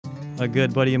a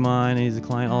good buddy of mine, and he's a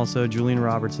client also, Julian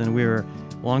Robertson. We were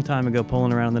a long time ago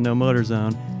pulling around the no motor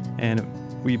zone, and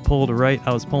we pulled right.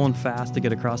 I was pulling fast to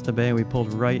get across the bay, and we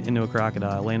pulled right into a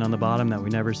crocodile laying on the bottom that we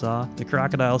never saw. The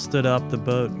crocodile stood up, the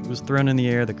boat was thrown in the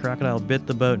air, the crocodile bit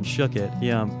the boat and shook it.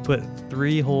 He put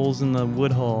 3 holes in the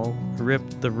wood hull,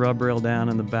 ripped the rub rail down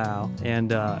in the bow, and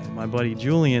my buddy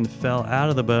Julian fell out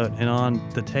of the boat and on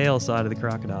the tail side of the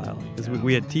crocodile. Because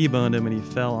we had T-boned him and he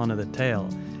fell onto the tail,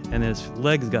 and his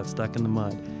legs got stuck in the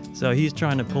mud. So he's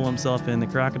trying to pull himself in, the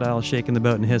crocodile is shaking the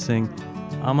boat and hissing.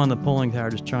 I'm on the pulling tower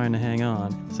just trying to hang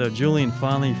on. So Julian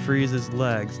finally frees his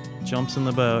legs, jumps in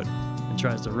the boat, and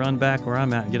tries to run back where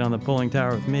I'm at and get on the pulling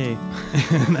tower with me.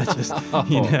 And that's just,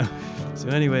 So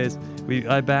anyways,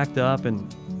 I backed up, and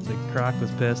the croc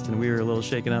was pissed, and we were a little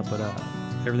shaken up, but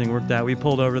everything worked out. We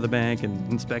pulled over to the bank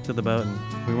and inspected the boat,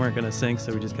 and we weren't going to sink,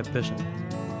 so we just kept fishing.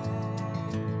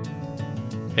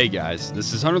 Hey guys,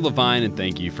 this is Hunter Levine, and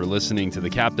thank you for listening to the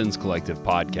Captain's Collective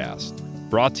podcast.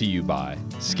 Brought to you by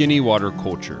Skinny Water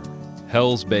Culture,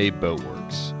 Hells Bay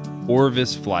Boatworks,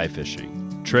 Orvis Fly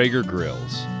Fishing, Traeger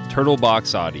Grills, Turtle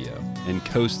Box Audio, and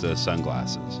Costa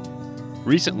Sunglasses.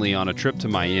 Recently, on a trip to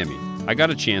Miami, I got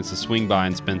a chance to swing by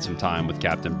and spend some time with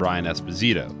Captain Brian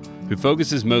Esposito, who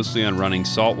focuses mostly on running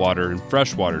saltwater and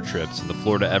freshwater trips in the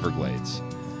Florida Everglades.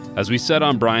 As we sat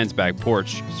on Brian's back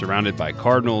porch, surrounded by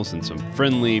cardinals and some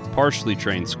friendly, partially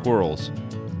trained squirrels,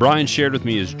 Brian shared with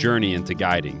me his journey into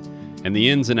guiding and the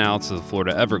ins and outs of the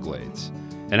Florida Everglades,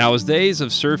 and how his days of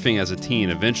surfing as a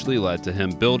teen eventually led to him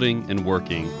building and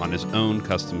working on his own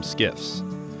custom skiffs.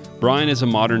 Brian is a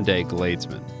modern-day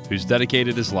Gladesman who's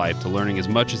dedicated his life to learning as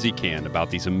much as he can about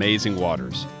these amazing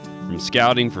waters. From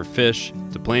scouting for fish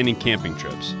to planning camping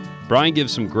trips, Brian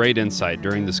gives some great insight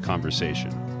during this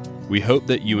conversation. We hope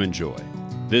that you enjoy.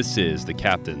 This is the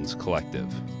Captain's Collective.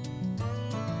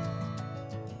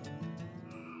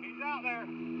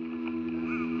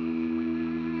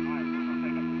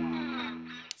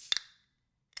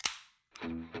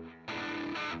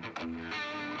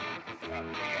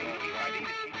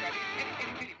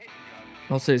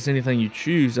 I'll say it's anything you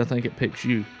choose, I think it picks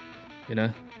you.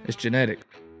 It's genetic.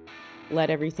 Let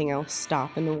everything else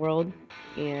stop in the world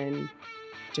and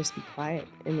just be quiet.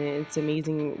 And it's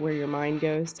amazing where your mind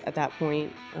goes at that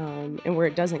point, and where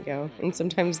it doesn't go. And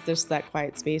sometimes just that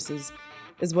quiet space is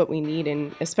what we need,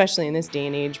 and especially in this day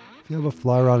and age. If you have a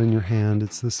fly rod in your hand,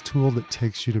 it's this tool that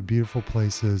takes you to beautiful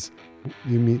places.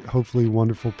 You meet hopefully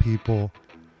wonderful people,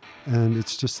 and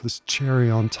it's just this cherry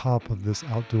on top of this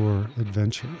outdoor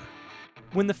adventure.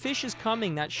 When the fish is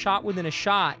coming, that shot within a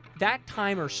shot, that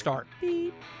timer starts.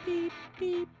 Beep, beep,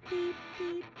 beep, beep,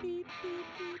 beep, beep, beep,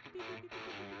 beep.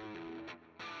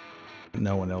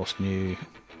 No one else knew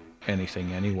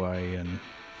anything anyway, and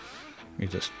you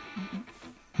just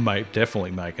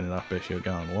definitely making it up as you're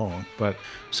going along. But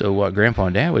so what Grandpa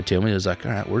and Dad would tell me is like,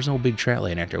 all right, where's an old big trout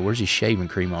laying out there? Where's his shaving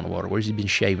cream on the water? Where's he been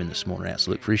shaving this morning?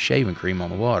 So look for his shaving cream on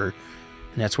the water,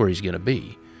 and that's where he's going to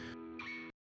be.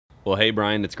 Well, hey,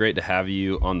 Brian, it's great to have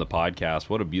you on the podcast.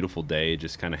 What a beautiful day,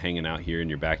 just kind of hanging out here in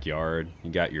your backyard.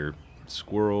 You got your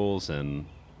squirrels and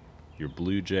your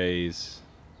blue jays.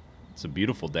 It's a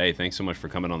beautiful day. Thanks so much for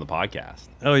coming on the podcast.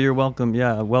 Oh, you're welcome.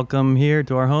 Yeah, welcome here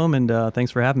to our home, and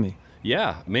thanks for having me.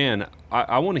 Yeah, man,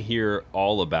 I want to hear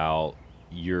all about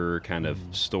your kind of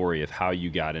story of how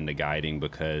you got into guiding,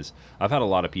 because I've had a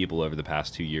lot of people over the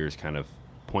past 2 years kind of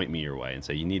point me your way and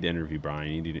say, you need to interview Brian,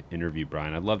 you need to interview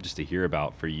Brian. I'd love just to hear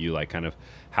about, for you, like kind of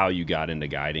how you got into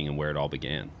guiding and where it all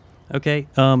began. Okay,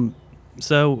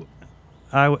 so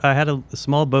I had a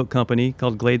small boat company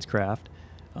called Gladescraft.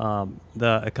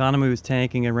 The economy was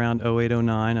tanking around 08,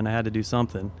 09, and I had to do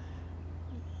something.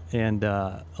 And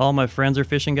all my friends are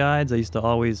fishing guides. I used to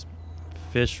always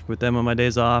fish with them on my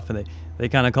days off, and they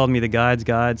kind of called me the guide's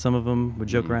guide. Some of them would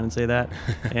joke around and say that.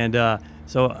 And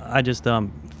so I just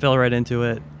fell right into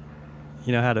it.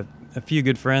 Had a few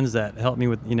good friends that helped me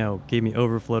with, gave me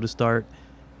overflow to start,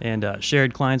 and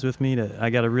shared clients with me. I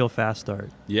got a real fast start.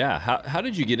 Yeah. How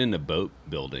did you get into boat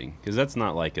building? Because that's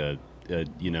not like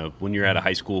when you're at a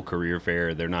high school career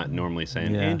fair, they're not normally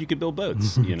saying, and you could build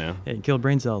boats, Yeah, you kill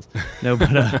brain cells. No,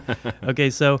 but okay,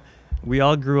 so we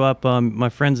all grew up, my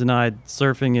friends and I,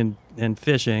 surfing and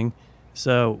fishing,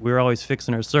 so we were always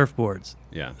fixing our surfboards.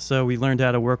 Yeah. So we learned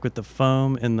how to work with the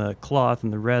foam and the cloth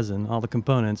and the resin, all the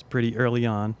components, pretty early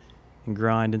on, and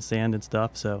grind and sand and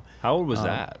stuff. So how old was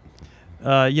that?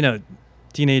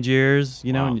 Teenage years,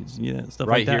 Wow. and stuff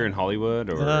right like that. Here in Hollywood,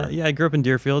 or yeah, I grew up in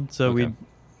Deerfield, so we'd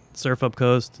surf up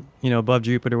coast, above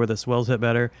Jupiter where the swells hit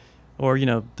better, or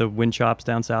the wind chops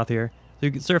down south here. So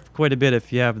you can surf quite a bit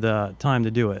if you have the time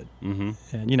to do it.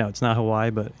 Mm-hmm. And it's not Hawaii,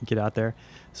 but get out there.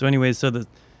 So anyways, so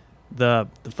the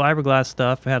fiberglass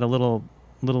stuff had a little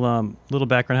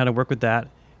background how to work with that.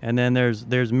 And then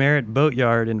there's Merritt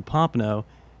Boatyard in Pompano,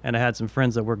 and I had some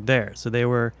friends that worked there. So they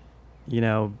were,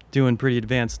 doing pretty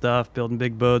advanced stuff, building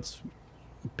big boats,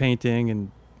 painting,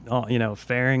 and all,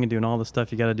 fairing and doing all the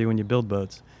stuff you got to do when you build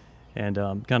boats. And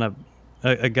kind of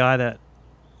a guy that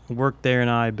worked there and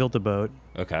I built a boat.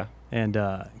 Okay. And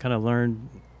kind of learned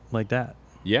like that.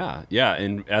 Yeah.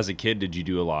 And as a kid, did you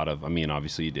do a lot of,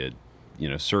 obviously you did,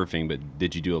 surfing, but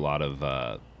did you do a lot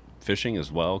of fishing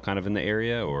as well, kind of in the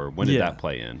area, or when did that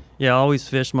play in? Yeah, I always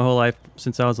fished my whole life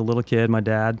since I was a little kid.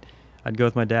 I'd go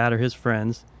with my dad or his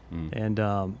friends. And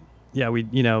we,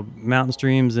 mountain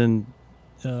streams in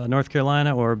North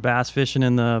Carolina or bass fishing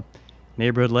in the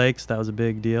neighborhood lakes. That was a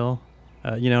big deal.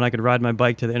 And I could ride my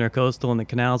bike to the intercoastal and the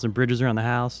canals and bridges around the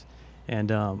house. And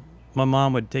my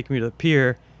mom would take me to the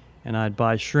pier, and I'd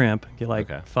buy shrimp,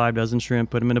 get 5 dozen shrimp,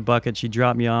 put them in a bucket. She'd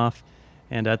drop me off,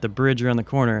 and at the bridge around the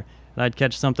corner, and I'd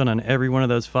catch something on every one of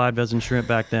those 5 dozen shrimp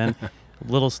back then.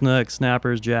 Little snooks,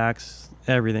 snappers, jacks,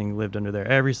 everything lived under there.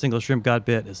 Every single shrimp got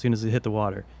bit as soon as it hit the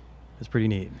water. It's pretty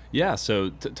neat. Yeah. So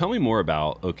tell me more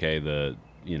about,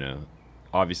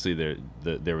 obviously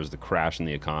there was the crash in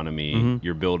the economy. Mm-hmm.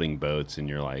 You're building boats, and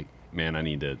you're like, man,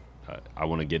 I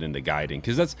want to get into guiding,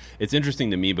 because it's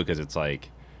interesting to me, because it's like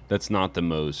that's not the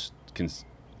most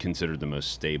considered the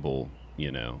most stable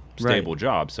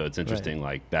job. So it's interesting,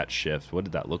 like that shift. What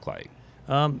did that look like?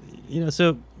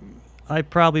 So I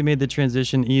probably made the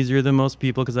transition easier than most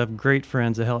people because I have great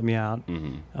friends that helped me out.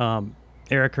 Mm-hmm.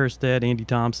 Eric Herstead, Andy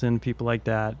Thompson, people like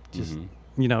that. Just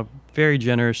very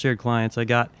generous, shared clients. I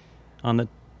got on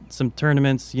some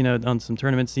tournaments, on some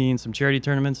tournament scenes, some charity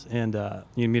tournaments, and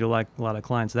you meet a lot of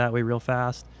clients that way real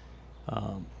fast.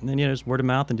 And then just word of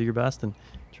mouth and do your best and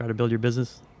try to build your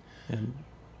business. And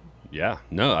yeah,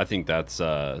 no, I think that's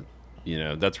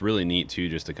that's really neat too,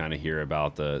 just to kind of hear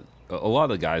about a lot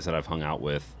of the guys that I've hung out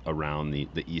with around the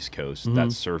East Coast, that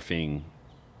surfing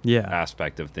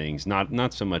aspect of things,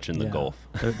 not so much in the Gulf.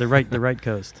 the right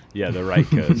coast. Yeah, the right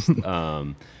coast.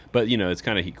 But it's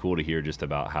kind of cool to hear just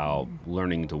about how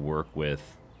learning to work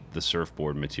with the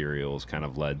surfboard materials kind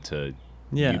of led to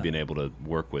you being able to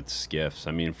work with skiffs.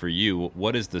 For you,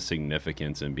 what is the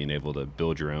significance in being able to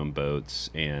build your own boats?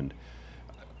 And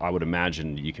I would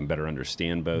imagine you can better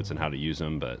understand boats and how to use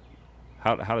them, but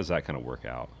how does that kind of work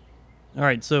out? All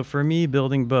right, so for me,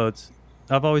 building boats,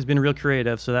 I've always been real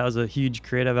creative, so that was a huge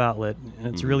creative outlet. And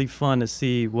it's really fun to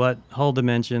see what hull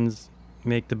dimensions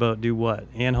make the boat do what,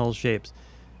 and hull shapes.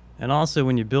 And also,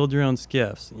 when you build your own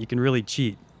skiffs, you can really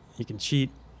cheat. You can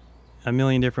cheat a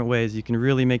million different ways. You can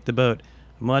really make the boat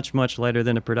much, much lighter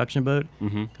than a production boat,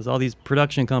 because all these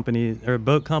production companies or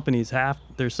boat companies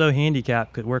they're so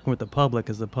handicapped working with the public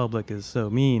because the public is so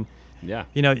mean. Yeah.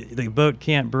 The boat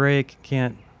can't break,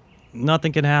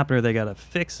 nothing can happen, or they got to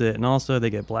fix it. And also they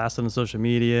get blasted on social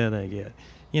media. They get,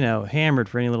 hammered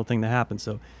for any little thing that happens.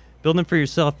 So building for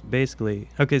yourself, basically.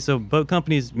 Okay, so boat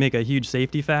companies make a huge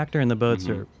safety factor, and the boats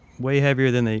are way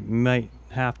heavier than they might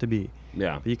have to be.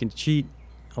 Yeah. But you can cheat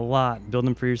a lot, build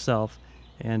them for yourself,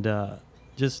 and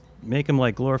just make them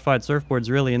like glorified surfboards,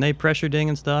 really. And they pressure ding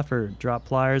and stuff, or drop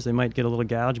pliers. They might get a little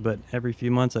gouge, but every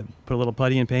few months I put a little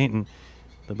putty and paint, and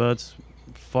the boat's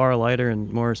far lighter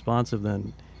and more responsive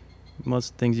than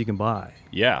most things you can buy.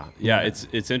 Yeah.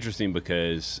 It's interesting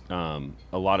because a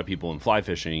lot of people in fly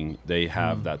fishing, they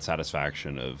have that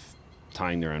satisfaction of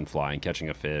tying their own fly and catching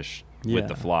a fish with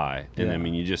the fly.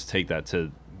 And you just take that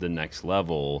to the next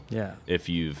level if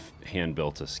you've hand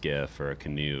built a skiff or a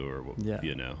canoe or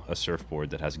a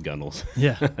surfboard that has gunnels.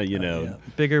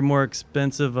 Bigger, more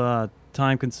expensive,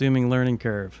 time consuming learning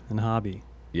curve and hobby.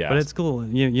 Yeah, but it's cool.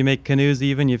 You make canoes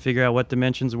even. You figure out what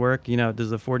dimensions work.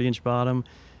 Does a 40-inch bottom,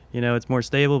 it's more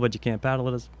stable, but you can't paddle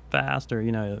it as fast, or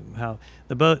how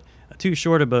the boat, too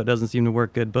short a boat doesn't seem to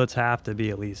work good. Boats have to be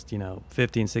at least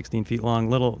 15, 16 feet long.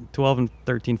 Little 12 and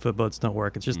 13 foot boats don't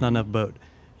work. It's just not enough boat.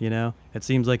 It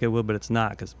seems like it will, but it's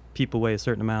not, because people weigh a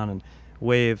certain amount, and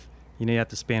wave, you have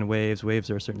to span waves. Waves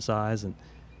are a certain size, and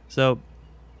so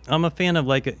I'm a fan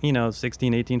of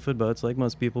 16, 18 foot boats like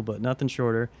most people, but nothing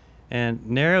shorter. And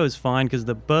narrow is fine because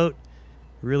the boat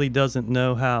really doesn't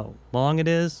know how long it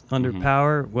is under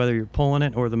power, whether you're pulling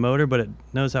it or the motor, but it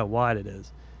knows how wide it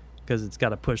is because it's got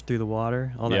to push through the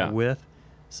water, all that width.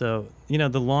 So,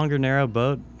 the longer narrow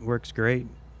boat works great,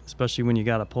 especially when you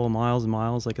got to pull miles and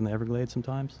miles, like in the Everglades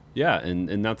sometimes. Yeah,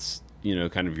 and that's,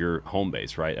 kind of your home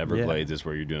base, right? Everglades is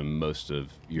where you're doing most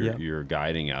of your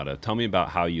guiding out of. Tell me about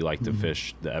how you like to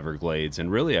fish the Everglades.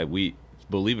 And really, we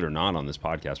believe it or not, on this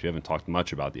podcast, we haven't talked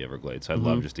much about the Everglades. So I'd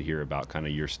love just to hear about kind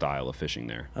of your style of fishing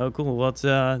there. Oh, cool. Well, it's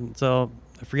so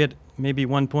I forget maybe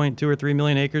 1.2 or 3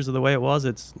 million acres of the way it was.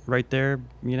 It's right there,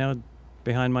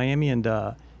 behind Miami, and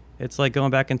it's like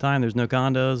going back in time. There's no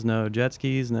condos, no jet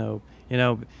skis, no,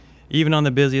 even on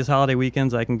the busiest holiday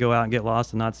weekends, I can go out and get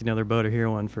lost and not see another boat or hear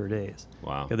one for days.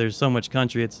 Wow. 'Cause there's so much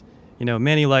country. It's,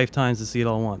 many lifetimes to see it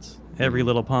all once. Every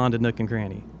little pond and nook and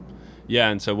cranny. Yeah,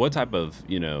 and so what type of,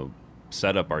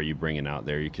 setup are you bringing out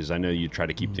there? Because I know you try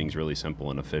to keep things really simple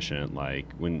and efficient. Like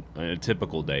when a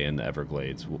typical day in the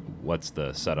Everglades, what's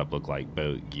the setup look like?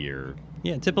 Boat, gear?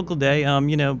 Yeah, typical day.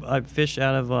 I fish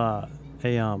out of a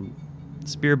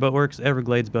Spear Boatworks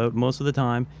Everglades boat most of the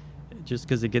time, just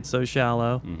because it gets so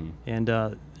shallow, and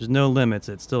there's no limits.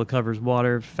 It still covers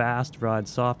water fast,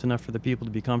 rides soft enough for the people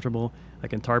to be comfortable. I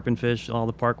can tarpon fish all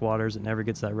the park waters. It never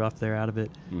gets that rough there out of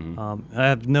it. I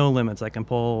have no limits. I can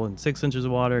pull in 6 inches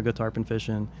of water, go tarpon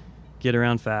fishing, get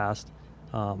around fast.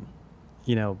 For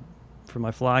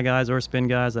my fly guys or spin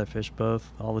guys, I fish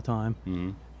both all the time.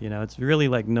 It's really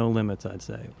like no limits, I'd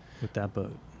say, with that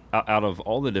boat. Out of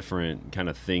all the different kind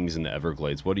of things in the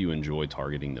Everglades, what do you enjoy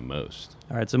targeting the most?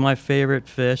 All right, so my favorite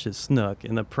fish is snook.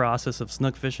 In the process of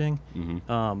snook fishing,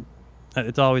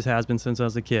 it always has been since I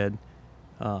was a kid.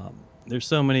 There's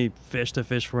so many fish to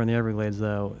fish for in the Everglades,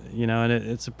 though, and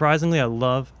it's surprisingly, it's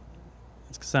going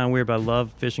to sound weird, but I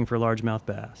love fishing for largemouth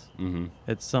bass.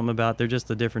 It's something about, they're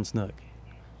just a different snook.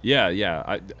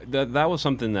 Yeah. That was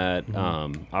something that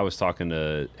I was talking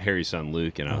to Harry's son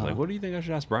Luke, and I was like, "What do you think I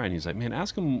should ask Brian?" He's like, "Man,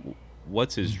 ask him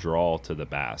what's his draw to the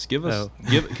bass.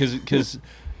 Because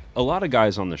a lot of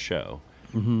guys on the show,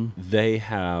 they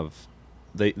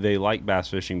like bass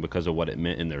fishing because of what it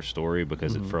meant in their story.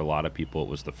 Because for a lot of people, it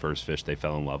was the first fish they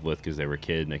fell in love with because they were a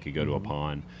kid and they could go to a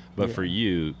pond. But for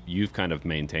you, you've kind of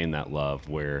maintained that love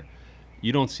where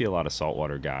you don't see a lot of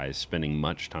saltwater guys spending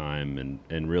much time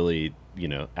and really,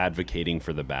 advocating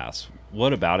for the bass.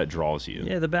 What about it draws you?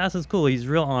 Yeah, the bass is cool. He's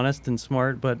real honest and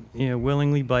smart, but,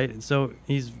 willingly bite. So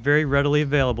he's very readily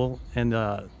available. And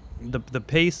the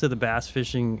pace of the bass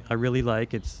fishing I really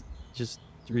like. It's just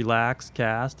relax,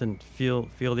 cast, and feel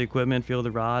the equipment, feel the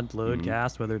rod, load,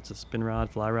 cast, whether it's a spin rod,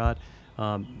 fly rod.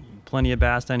 Plenty of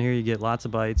bass down here. You get lots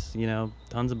of bites,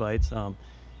 tons of bites.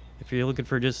 If you're looking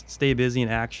for just stay busy in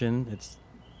action, it's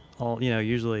all,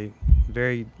 usually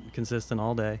very consistent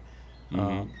all day.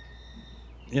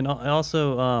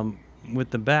 Also, with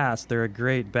the bass, they're a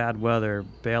great bad weather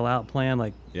bailout plan.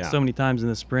 Like so many times in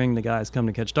the spring, the guys come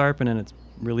to catch tarpon and it's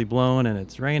really blowing and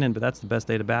it's raining, but that's the best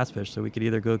day to bass fish. So we could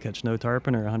either go catch no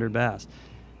tarpon or 100 bass.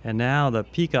 And now the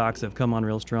peacocks have come on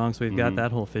real strong, so we've got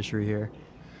that whole fishery here.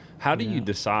 How do you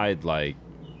decide, like,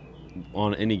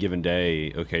 on any given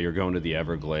day, okay, you're going to the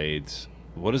Everglades,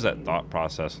 what does that thought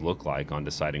process look like on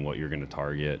deciding what you're going to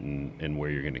target and where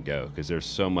you're going to go? Because there's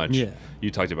so much.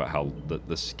 You talked about how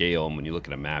the scale, and when you look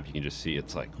at a map, you can just see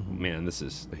it's like, man, this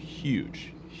is a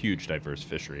huge diverse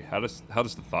fishery. How does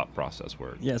the thought process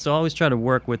work? Yeah, so I always try to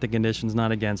work with the conditions,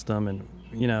 not against them,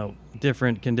 and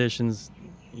different conditions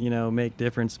make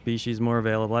different species more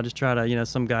available. I just try to,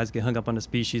 some guys get hung up on the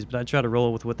species, but I try to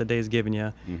roll with what the day's giving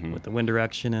you, with the wind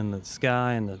direction and the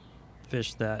sky and the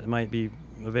fish that might be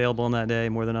available on that day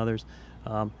more than others.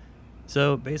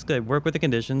 So basically I work with the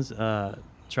conditions,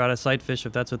 try to sight fish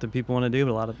if that's what the people want to do,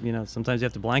 but a lot of, sometimes you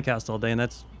have to blank cast all day, and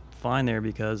that's fine there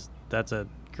because that's a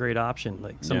great option.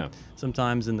 Like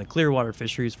sometimes in the clear water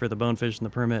fisheries for the bonefish and the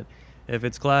permit, if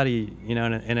it's cloudy,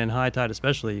 and in high tide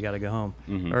especially, you got to go home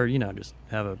or, just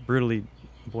have a brutally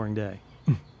boring day.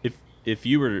 If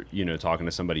you were, talking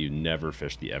to somebody who never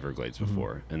fished the Everglades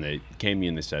before and they came to you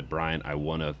and they said, Brian, I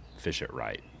want to fish it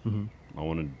right. I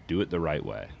want to do it the right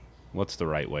way. What's the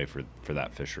right way for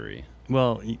that fishery?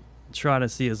 Well, you try to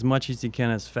see as much as you can,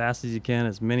 as fast as you can,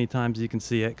 as many times as you can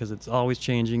see it, because it's always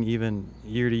changing, even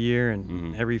year to year,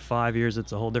 and every 5 years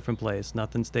it's a whole different place.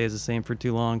 Nothing stays the same for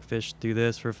too long. Fish do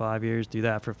this for 5 years, do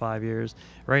that for 5 years.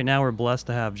 Right now we're blessed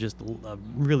to have just a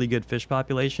really good fish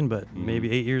population, but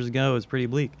maybe 8 years ago it was pretty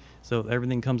bleak. So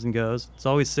everything comes and goes. It's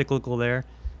always cyclical there.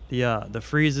 The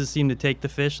freezes seem to take the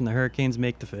fish, and the hurricanes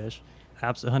make the fish.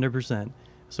 Absolutely 100%.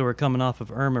 So we're coming off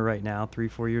of Irma right now,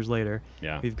 3-4 years later.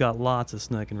 Yeah. We've got lots of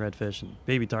snook and redfish and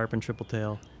baby tarpon, triple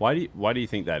tail. Why do you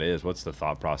think that is? What's the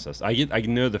thought process? I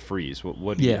know the freeze.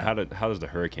 How does the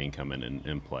hurricane come in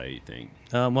and play, you think?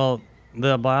 Well,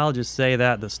 the biologists say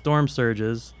that the storm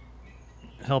surges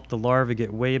help the larva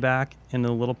get way back in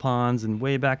the little ponds and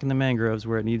way back in the mangroves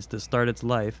where it needs to start its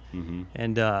life.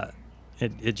 And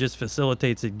it just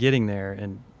facilitates it getting there,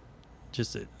 and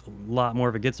just a lot more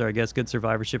of it gets there, I guess. Good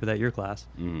survivorship of that year class.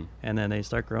 And then they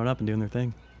start growing up and doing their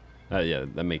thing. Yeah,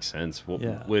 that makes sense.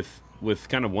 Well, with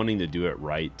kind of wanting to do it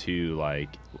right too, like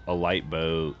a light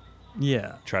boat,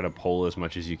 Yeah. try to pole as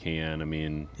much as you can. I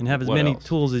mean, And have as what many else?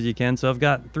 tools as you can. So I've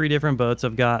got 3 different boats.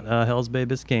 I've got Hell's Bay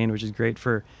Biscayne, which is great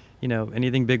for,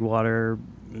 anything big water,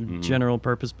 general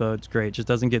purpose boats. Great. Just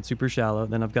doesn't get super shallow.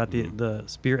 Then I've got the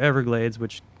Spear Everglades,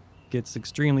 which gets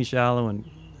extremely shallow, and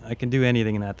I can do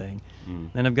anything in that thing.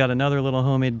 Then I've got another little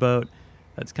homemade boat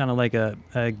that's kind of like a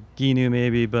Ginu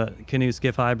maybe, but canoe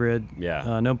skiff hybrid.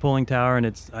 Yeah. No pulling tower, and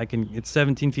it's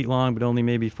 17 feet long, but only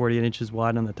maybe 48 inches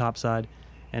wide on the top side,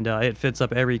 and it fits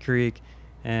up every creek,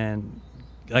 and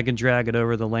I can drag it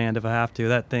over the land if I have to.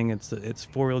 That thing, it's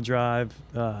 4-wheel drive.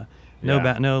 Yeah.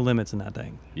 No limits in that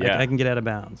thing. Yeah. I can get out of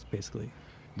bounds basically.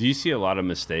 Do you see a lot of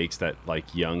mistakes that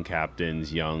like young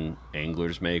captains, young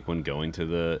anglers make when going to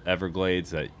the Everglades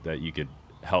that you could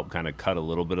help kind of cut a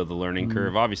little bit of the learning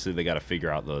curve? Obviously, they got to figure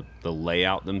out the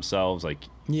layout themselves.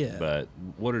 Yeah. But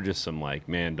what are just some like,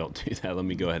 man, don't do that. Let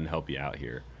me go ahead and help you out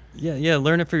here. Yeah,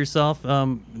 learn it for yourself.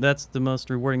 That's the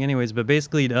most rewarding anyways. But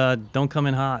basically, don't come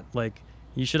in hot. Like,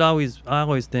 I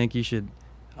always think you should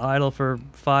idle for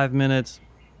 5 minutes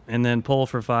and then pull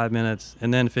for 5 minutes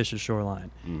and then fish a shoreline.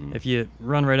 If you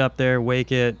run right up there, wake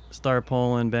it, start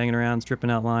pulling, banging around, stripping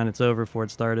out line, it's over before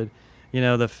it started.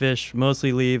 The fish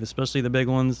mostly leave, especially the big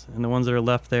ones, and the ones that are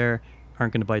left there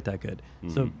aren't going to bite that good.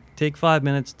 So take 5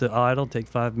 minutes to idle, take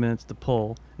 5 minutes to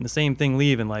pull, and the same thing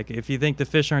leaving. Like, if you think the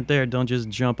fish aren't there, don't just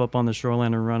jump up on the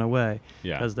shoreline and run away.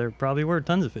 Yeah. Because there probably were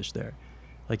tons of fish there,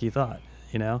 like you thought,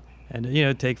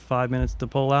 And, take 5 minutes to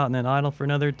pull out and then idle for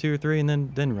another 2 or 3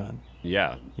 and then run.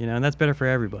 Yeah. And that's better for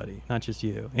everybody, not just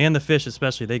you. And the fish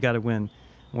especially, they got to win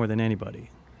more than anybody.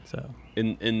 So.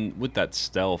 And with that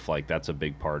stealth, like that's a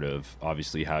big part of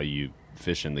obviously how you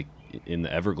fish in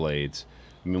the Everglades.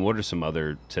 I mean, what are some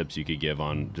other tips you could give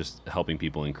on just helping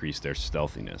people increase their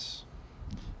stealthiness?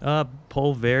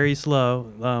 Pull very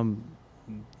slow.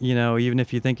 Even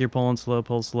if you think you're pulling slow,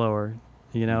 pull slower.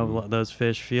 Those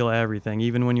fish feel everything.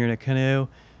 Even when you're in a canoe,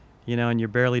 and you're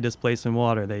barely displacing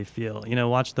water, they feel.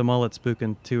 Watch the mullet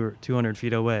spooking 200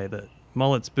 feet away. The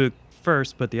mullet spook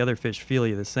first, but the other fish feel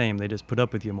you the same. They just put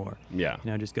up with you more. Yeah.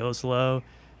 Just go slow.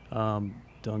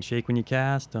 Don't shake when you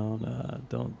cast.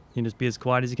 Don't. Just be as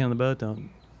quiet as you can on the boat. Don't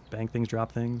bang things,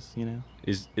 drop things.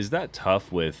 Is that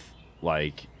tough with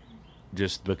like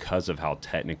just because of how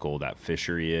technical that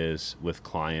fishery is with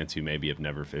clients who maybe have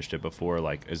never fished it before?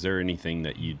 Like, is there anything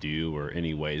that you do or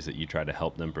any ways that you try to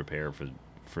help them prepare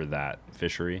for that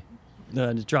fishery?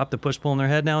 Just drop the push pull in their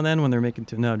head now and then when they're making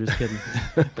no, just kidding.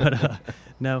 But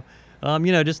no,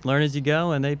 just learn as you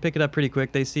go, and they pick it up pretty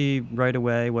quick. They see right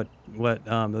away what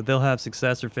they'll have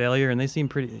success or failure, and they seem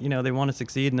pretty. They want to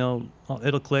succeed, and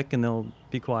it'll click, and they'll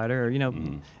be quieter. Or,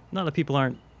 a lot of people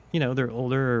aren't. They're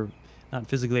older or not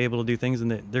physically able to do things,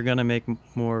 and they're gonna make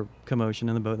more commotion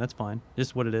in the boat. And that's fine.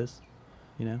 Just what it is.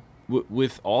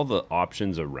 With all the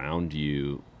options around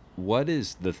you, what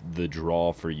is the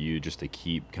draw for you just to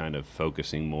keep kind of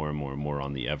focusing more and more and more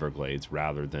on the Everglades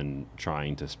rather than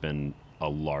trying to spend a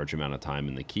large amount of time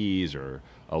in the Keys or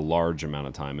a large amount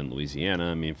of time in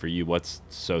Louisiana? I mean, for you, what's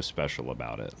so special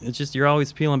about it? It's just you're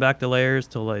always peeling back the layers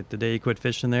till like the day you quit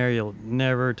fishing there. You'll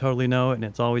never totally know it, and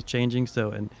it's always changing.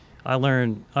 So, and I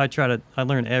learn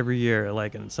every year.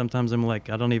 Like, and sometimes I'm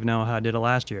like, I don't even know how I did it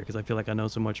last year because I feel like I know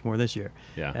so much more this year.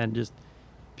 Yeah. And just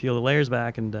peel the layers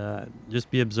back and just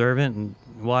be observant and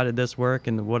why did this work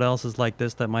and what else is like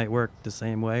this that might work the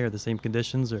same way or the same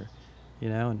conditions or,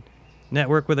 and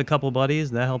network with a couple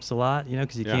buddies. That helps a lot,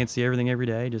 because you can't see everything every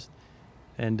day.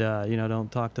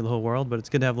 Don't talk to the whole world, but it's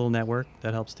good to have a little network.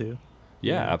 That helps too.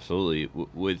 Yeah, absolutely.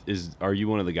 Are you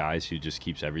one of the guys who just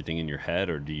keeps everything in your head,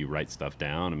 or do you write stuff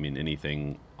down? I mean,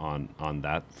 anything on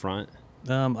that front?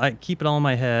 I keep it all in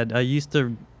my head. I used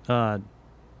to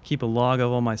keep a log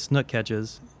of all my snook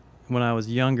catches when I was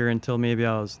younger until maybe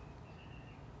I was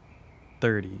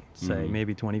 30, say,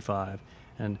 maybe 25.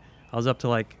 And I was up to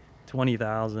like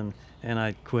 20,000 and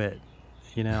I quit.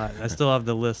 I still have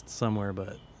the list somewhere,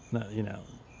 but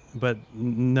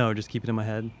no, just keep it in my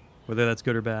head, whether that's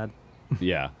good or bad.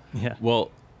 Yeah. Yeah.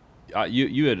 Well,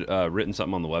 you had written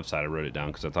something on the website. I wrote it down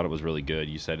because I thought it was really good.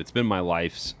 You said, it's been my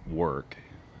life's work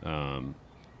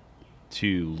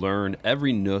to learn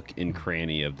every nook and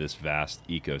cranny of this vast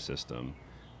ecosystem.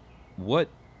 What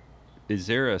is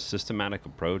there a systematic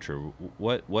approach, or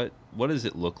what does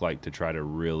it look like to try to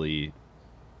really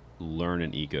learn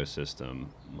an ecosystem?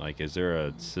 Like, is there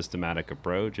a systematic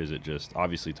approach? Is it just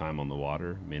obviously time on the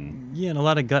water? I mean, yeah, and a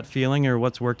lot of gut feeling or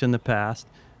what's worked in the past.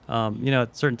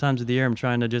 At certain times of the year, I'm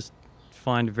trying to just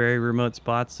find very remote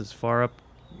spots as far up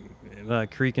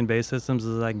creek and bay systems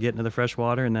as I can get into the fresh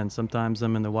water, and then sometimes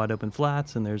I'm in the wide open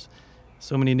flats, and there's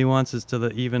so many nuances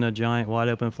to even a giant wide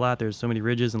open flat. There's so many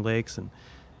ridges and lakes, and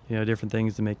different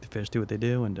things to make the fish do what they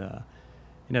do.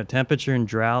 And temperature and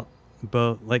drought,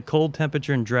 both like cold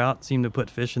temperature and drought seem to put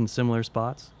fish in similar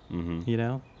spots.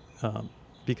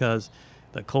 Because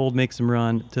the cold makes them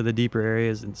run to the deeper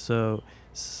areas, and so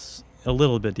a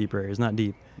little bit deeper areas, not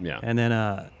deep. Yeah. And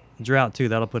then drought too,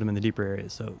 that'll put them in the deeper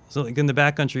areas. So like in the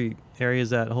backcountry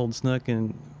areas that hold snook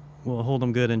and will hold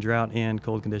them good in drought and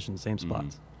cold conditions, same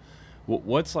spots.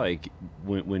 What's like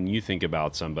when you think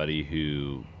about somebody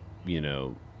who,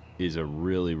 is a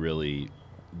really, really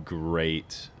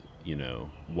great,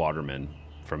 waterman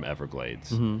from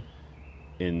Everglades,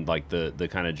 in like the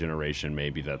kind of generation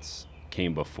maybe that's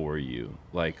came before you,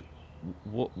 like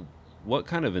what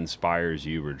kind of inspires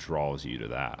you or draws you to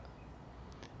that?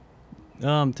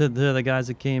 To the guys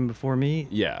that came before me.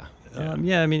 Yeah. I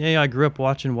mean, I grew up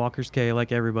watching Walker's Cay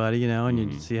like everybody, and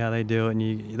you see how they do it,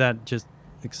 and that just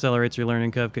accelerates your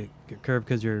learning curve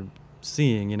because you're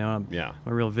seeing, I'm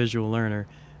a real visual learner,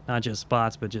 not just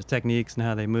spots, but just techniques and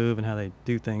how they move and how they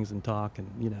do things and talk and,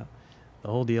 the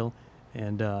whole deal.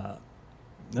 And, I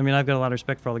mean, I've got a lot of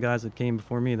respect for all the guys that came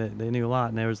before me. They knew a lot,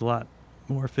 and there was a lot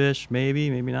more fish, maybe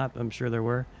not. I'm sure there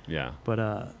were. Yeah. But,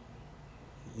 I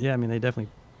mean, they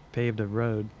definitely paved a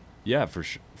road. Yeah,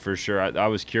 for sure. I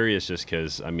was curious just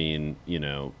because, I mean,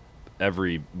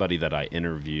 everybody that I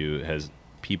interview has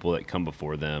people that come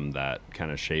before them that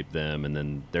kind of shape them, and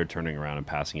then they're turning around and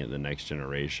passing it to the next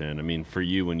generation. I mean, for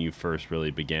you, when you first really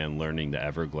began learning the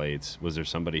Everglades, was there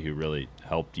somebody who really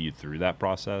helped you through that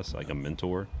process, like a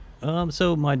mentor?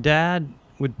 So my dad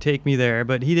would take me there,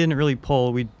 but he didn't really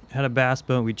pull. We had a bass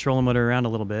boat. We'd trolling motor around a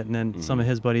little bit, and then some of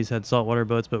his buddies had saltwater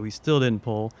boats, but we still didn't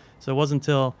pull. So it wasn't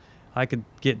until I could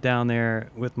get down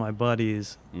there with my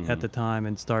buddies at the time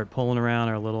and start pulling around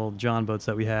our little John boats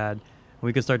that we had.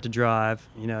 We could start to drive.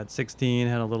 At 16,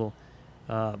 had a little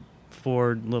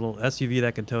Ford little SUV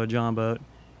that could tow a John boat.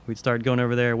 We'd start going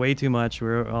over there way too much. We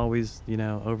were always,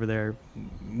 over there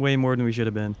way more than we should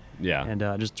have been. Yeah. And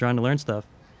just trying to learn stuff.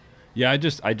 Yeah, I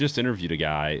just interviewed a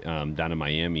guy down in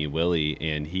Miami, Willie,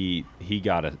 and he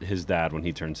got his dad when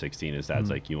he turned 16. His dad's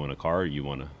like, "You want a car or you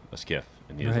want a skiff?"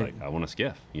 And he was like, "I want a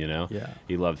skiff." Yeah.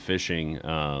 He loved fishing,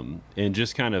 and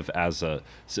just kind of as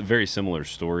it's a very similar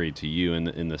story to you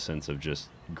in the sense of just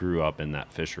grew up in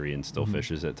that fishery and still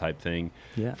fishes it type thing.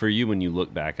 Yeah. For you, when you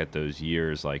look back at those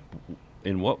years, like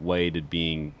in what way did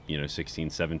being 16,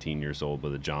 17 years old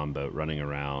with a John boat running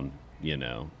around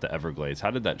the Everglades,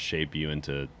 how did that shape you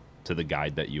into the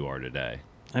guide that you are today?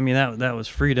 I mean, that was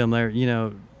freedom there.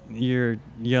 You're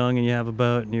young and you have a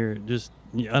boat and you're just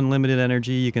unlimited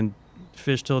energy. You can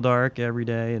fish till dark every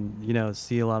day and,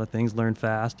 see a lot of things, learn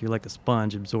fast. You're like a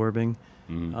sponge absorbing.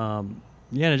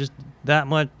 Just that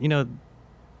much,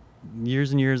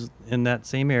 years and years in that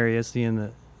same area,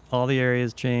 seeing all the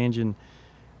areas change and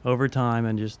over time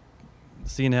and just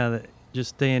seeing how just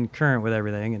staying current with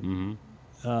everything.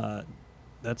 And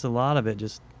that's a lot of it,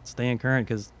 just staying current,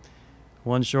 because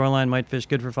one shoreline might fish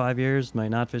good for 5 years, might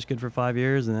not fish good for 5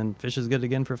 years, and then fishes good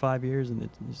again for 5 years, and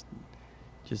it's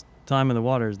just time in the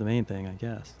water is the main thing, I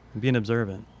guess. And being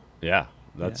observant. Yeah,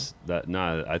 that.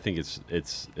 No, I think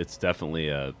it's definitely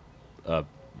a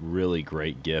really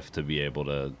great gift to be able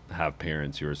to have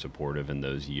parents who are supportive in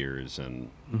those years,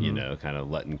 and kind of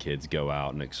letting kids go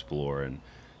out and explore. And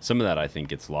some of that I think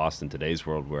gets lost in today's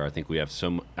world, where I think we have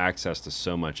some access to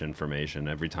so much information.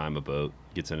 Every time a boat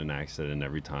gets in an accident,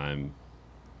 every time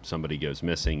somebody goes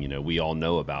missing, we all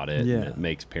know about it. Yeah. And it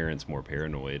makes parents more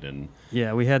paranoid. And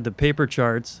yeah, we had the paper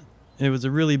charts. It was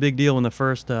a really big deal when the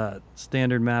first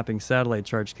standard mapping satellite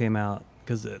charts came out,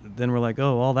 because then we're like,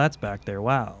 oh, all that's back there.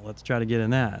 Wow, let's try to get in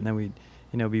that. And then we'd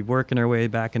be working our way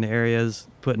back into areas,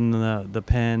 putting the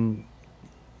pen,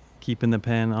 keeping the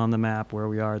pen on the map where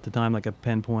we are at the time, like a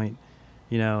pen point,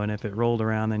 and if it rolled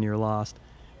around, then you're lost.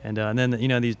 And then,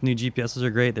 these new GPSs are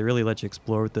great. They really let you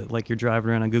explore with it, like you're driving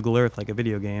around on Google Earth, like a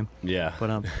video game. Yeah.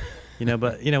 But,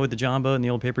 with the John boat and the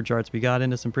old paper charts, we got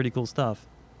into some pretty cool stuff.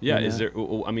 Yeah. Is there,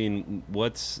 I mean,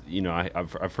 what's,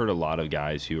 I've heard a lot of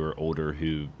guys who are older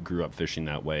who grew up fishing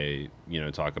that way,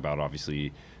 talk about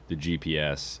obviously the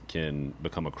GPS can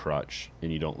become a crutch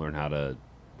and you don't learn how to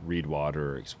read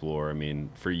water or explore. I mean,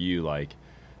 for you, like,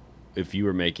 if you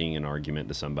were making an argument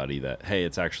to somebody that, hey,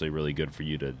 it's actually really good for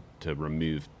you to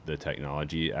remove the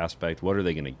technology aspect, what are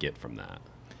they going to get from that?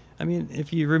 I mean,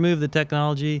 if you remove the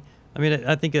technology, I mean,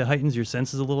 I think it heightens your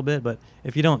senses a little bit, but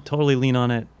if you don't totally lean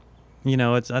on it,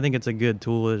 I think it's a good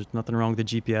tool. There's nothing wrong with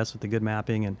the GPS, with the good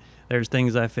mapping, and there's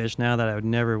things I fish now that I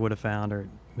never would have found or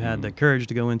had the courage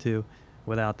to go into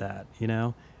without that,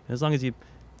 As long as you,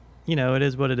 it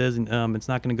is what it is, and it's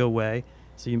not going to go away.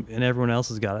 So and everyone else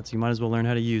has got it, so you might as well learn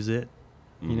how to use it,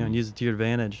 and use it to your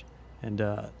advantage. And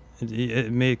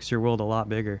it makes your world a lot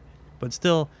bigger. But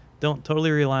still, don't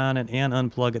totally rely on it and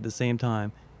unplug at the same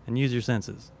time, and use your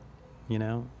senses,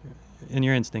 and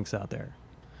your instincts out there.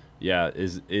 Yeah,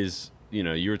 is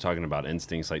you were talking about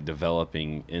instincts, like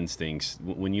developing instincts.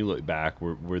 When you look back,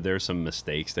 were there some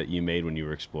mistakes that you made when you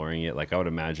were exploring it? Like, I would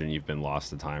imagine you've been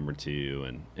lost a time or two,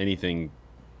 and anything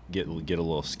get a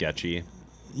little sketchy.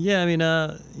 Yeah, I mean,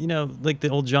 like the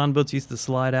old John boats used to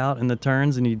slide out in the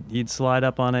turns, and you'd slide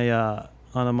up on a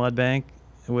mud bank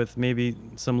with maybe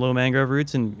some low mangrove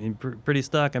roots, and pretty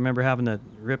stuck. I remember having to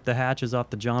rip the hatches off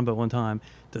the John boat one time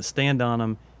to stand on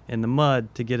them in the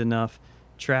mud to get enough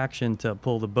traction to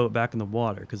pull the boat back in the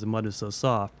water because the mud was so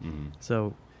soft. Mm-hmm.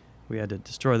 So we had to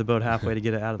destroy the boat halfway to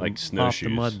get it out of Like off the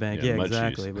mud bank. Yeah, mud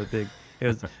exactly. shoes. But it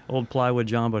was old plywood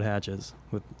John boat hatches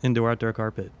with indoor outdoor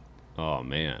carpet. Oh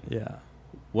man. Yeah.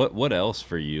 What else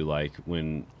for you, like,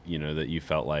 when that you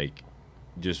felt like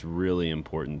just really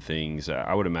important things?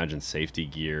 I would imagine safety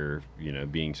gear,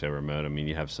 being so remote. I mean,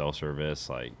 you have cell service,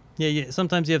 like. Yeah.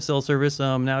 Sometimes you have cell service.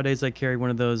 Nowadays, I carry one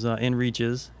of those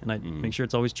InReaches, and I make sure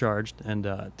it's always charged and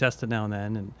test it now and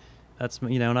then. And that's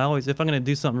and I always, if I'm going to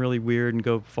do something really weird and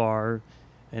go far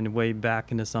and way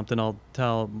back into something, I'll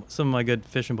tell some of my good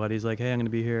fishing buddies, like, hey, I'm going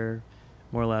to be here,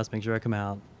 more or less. Make sure I come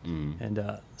out. And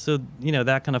so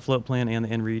that kind of float plan and the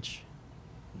InReach.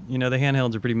 The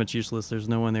handhelds are pretty much useless. There's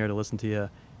no one there to listen to you.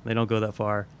 They don't go that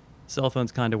far. Cell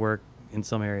phones kind of work in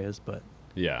some areas, but.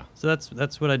 Yeah. So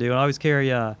that's what I do. I always carry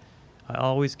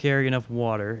enough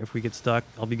water. If we get stuck,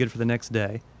 I'll be good for the next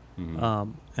day.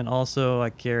 Mm-hmm. And also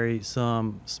I carry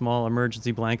some small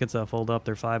emergency blankets that fold up.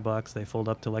 They're $5. They fold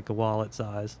up to like a wallet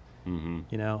size.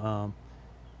 Mm-hmm.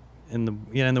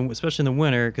 Especially in the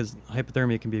winter, because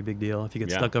hypothermia can be a big deal if you get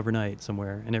stuck overnight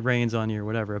somewhere and it rains on you or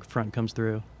whatever. A front comes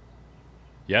through.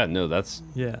 Yeah, no, that's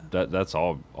that's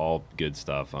all good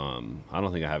stuff. I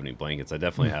don't think I have any blankets. I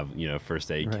definitely have first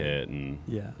aid kit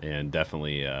and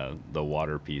definitely the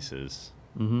water pieces.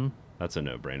 Mm-hmm. That's a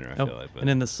no-brainer, I feel like. But. And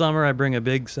in the summer, I bring a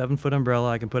big 7-foot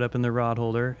umbrella I can put up in the rod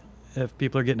holder. If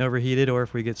people are getting overheated or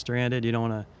if we get stranded, you don't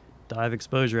want to die of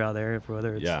exposure out there,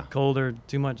 whether it's cold or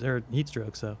too much or heat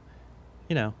stroke. So,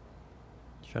 try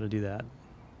to do that.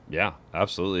 Yeah,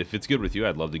 absolutely. If it's good with you,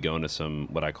 I'd love to go into some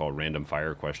what I call random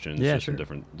fire questions. Yeah, some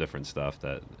different stuff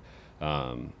that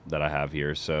I have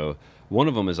here. So one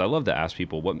of them is I love to ask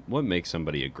people what makes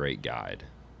somebody a great guide.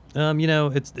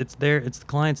 It's the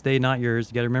client's day, not yours.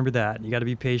 You got to remember that. You got to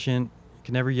be patient. You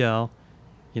can never yell.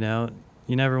 You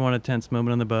never want a tense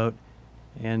moment on the boat,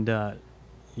 and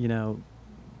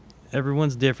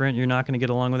everyone's different. You're not going to get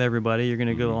along with everybody. You're going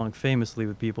to go along famously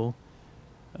with people.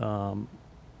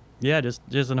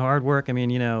 Just in hard work. I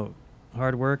mean,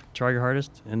 hard work, try your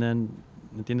hardest, and then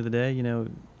at the end of the day,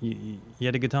 you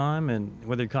had a good time, and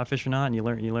whether you caught fish or not, and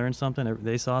you learned something,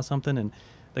 they saw something, and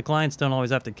the clients don't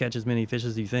always have to catch as many fish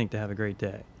as you think to have a great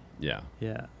day. Yeah.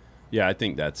 Yeah. Yeah, I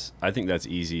think that's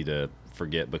easy to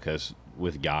forget because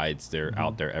with guides, they're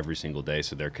out there every single day,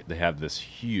 so they have this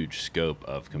huge scope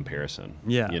of comparison.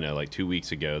 Yeah. Like 2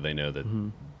 weeks ago, they know that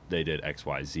they did X,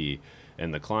 Y, Z.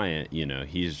 And the client,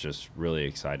 he's just really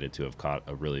excited to have caught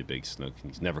a really big snook.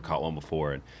 He's never caught one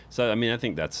before. And so, I mean, I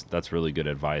think that's really good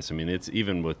advice. I mean, it's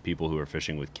even with people who are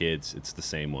fishing with kids, it's the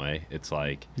same way. It's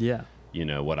like,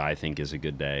 what I think is a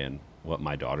good day and what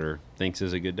my daughter thinks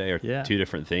is a good day are two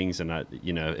different things. And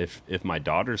if my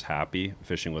daughter's happy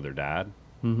fishing with her dad,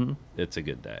 it's a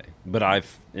good day. But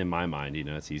in my mind,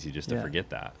 it's easy just to forget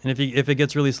that. And if it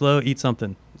gets really slow, eat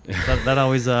something. that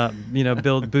always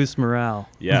boosts morale.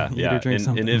 Yeah.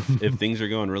 And if things are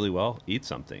going really well, eat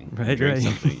something. Right.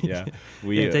 Something. Yeah.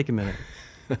 Take a minute.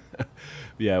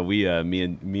 Yeah, me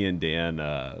and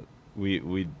Dan,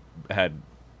 we had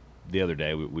the other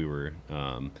day we were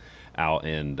out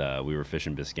and we were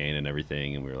fishing Biscayne and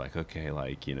everything, and we were like, okay,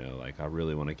 I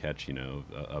really want to catch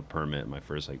a permit, my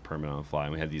first permit on a fly,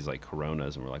 and we had these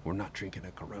Coronas, and we're like, we're not drinking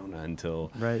a Corona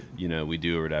until we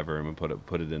do or whatever, and we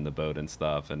put it in the boat and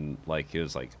stuff, and it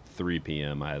was 3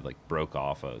 p.m. I had broke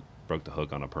the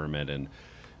hook on a permit, and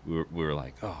we were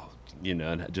like, oh,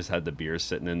 and just had the beer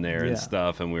sitting in there and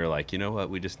stuff, and we were like, you know what,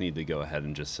 we just need to go ahead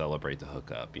and just celebrate the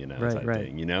hookup, thing,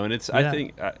 and it's I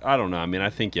think I don't know, I mean, I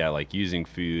think using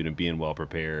food and being well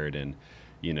prepared and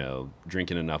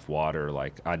drinking enough water,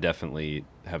 I definitely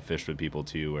have fished with people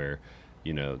too where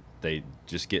they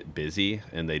just get busy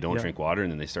and they don't drink water,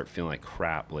 and then they start feeling like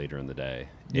crap later in the day.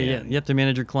 You have to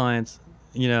manage your clients,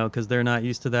 because they're not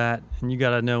used to that, and you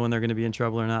got to know when they're going to be in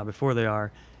trouble or not before they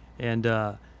are. And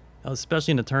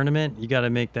especially in a tournament, you got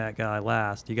to make that guy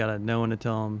last. You got to know when to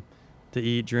tell him to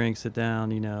eat, drink, sit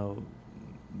down.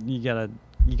 You got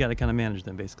to kind of manage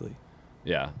them basically.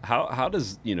 Yeah. How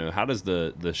does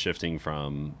the shifting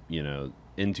from,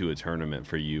 into a tournament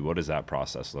for you, what does that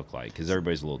process look like? Because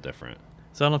everybody's a little different.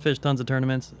 So I don't fish tons of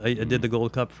tournaments. I did the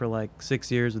Gold Cup for like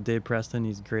 6 years with Dave Preston.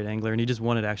 He's a great angler, and he just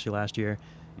won it actually last year.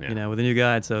 Yeah. With a new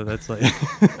guide. So that's like,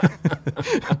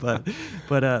 but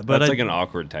That's like an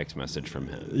awkward text message from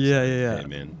him. Yeah. Hey,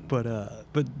 man. But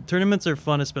tournaments are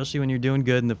fun, especially when you're doing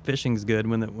good and the fishing's good.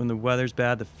 When the weather's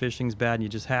bad, the fishing's bad, and you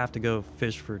just have to go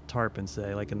fish for tarpon,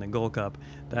 say, like in the Gold Cup.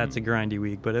 That's a grindy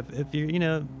week. But if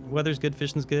you weather's good,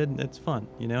 fishing's good, it's fun.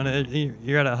 And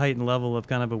you're at a heightened level of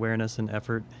kind of awareness and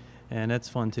effort, and it's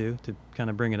fun too to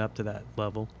kind of bring it up to that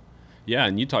level. Yeah,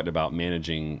 and you talked about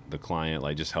managing the client,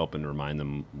 like just helping remind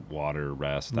them water,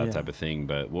 rest, that type of thing.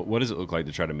 But what does it look like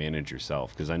to try to manage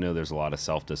yourself? Because I know there's a lot of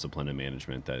self-discipline and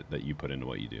management that you put into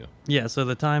what you do. Yeah, so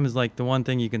the time is like the one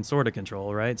thing you can sort of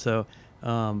control, right? So,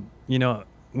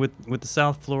 with the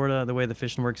South Florida, the way the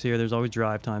fishing works here, there's always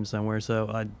drive time somewhere. So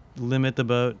I limit the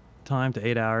boat time to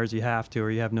 8 hours. You have to,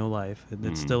 or you have no life.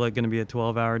 It's still going to be a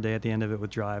 12-hour day at the end of it with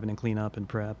driving and clean up and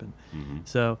prep. And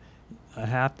so I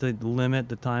have to limit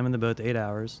the time in the boat to 8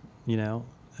 hours,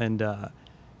 and to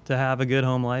have a good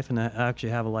home life and actually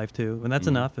have a life too. And that's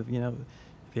enough. If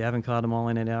you haven't caught them all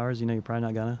in 8 hours, you're probably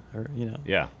not gonna, or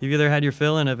Yeah. you've either had your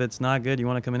fill, and if it's not good, you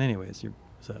want to come in anyways.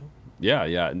 Yeah,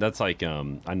 and that's like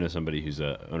I know somebody who's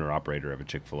a owner operator of a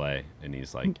Chick-fil-A, and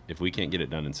he's like, if we can't get it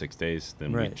done in 6 days,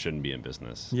 then we shouldn't be in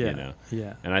business. Yeah.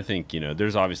 And I think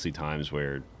there's obviously times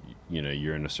where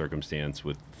you're in a circumstance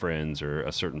with friends or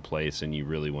a certain place, and you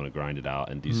really want to grind it out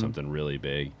and do something really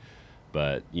big.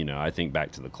 But I think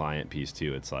back to the client piece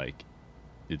too. It's like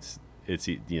it's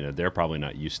they're probably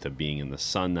not used to being in the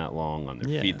sun that long, on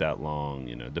their feet that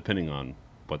long. Depending on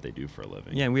what they do for a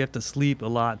living. Yeah, and we have to sleep a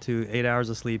lot too. 8 hours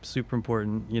of sleep, super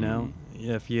important.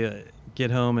 If you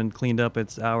get home and cleaned up,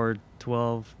 it's hour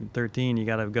 12, 13. You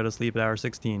got to go to sleep at hour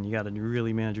 16. You got to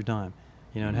really manage your time,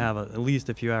 and have at least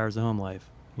a few hours of home life,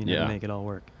 to make it all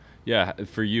work. Yeah,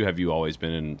 for you, have you always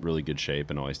been in really good shape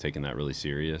and always taken that really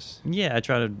serious? Yeah, I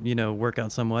try to work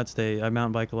out somewhat. I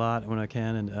mountain bike a lot when I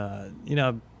can, and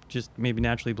I'm just maybe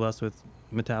naturally blessed with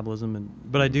metabolism,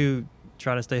 but I do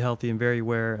try to stay healthy and very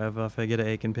aware of if I get an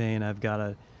ache and pain, I've got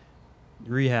to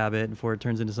rehab it before it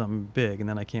turns into something big, and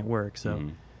then I can't work.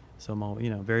 So I'm all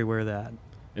very aware of that.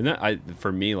 And that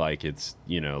for me, like it's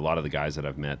a lot of the guys that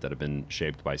I've met that have been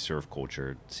shaped by surf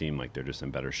culture seem like they're just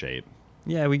in better shape.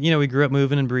 Yeah, we grew up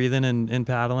moving and breathing and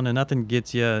paddling, and nothing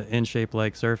gets you in shape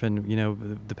like surfing.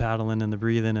 The paddling and the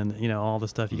breathing and all the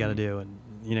stuff you got to do,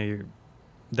 and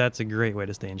that's a great way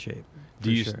to stay in shape.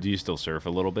 Do you still surf a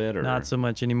little bit, or not so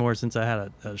much anymore since I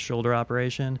had a shoulder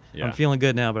operation? Yeah. I'm feeling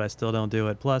good now, but I still don't do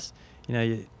it. Plus,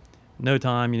 no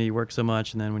time. You work so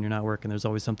much, and then when you're not working, there's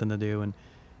always something to do. And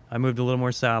I moved a little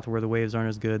more south where the waves aren't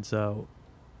as good, so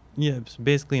it's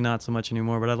basically not so much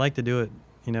anymore. But I'd like to do it.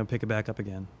 Pick it back up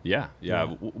again. Yeah.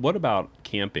 What about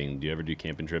camping? Do you ever do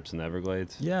camping trips in the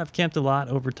Everglades? Yeah, I've camped a lot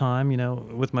over time,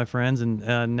 with my friends,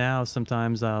 and now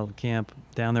sometimes I'll camp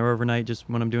down there overnight just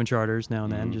when I'm doing charters now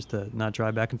and then, just to not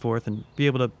drive back and forth and be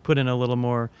able to put in a little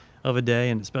more of a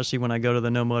day. And especially when I go to the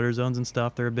no motor zones and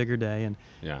stuff, they're a bigger day, and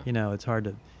it's hard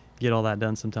to get all that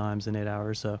done sometimes in 8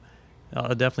 hours. So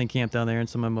I'll definitely camp down there, and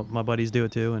some of my buddies do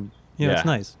it too, and it's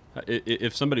nice.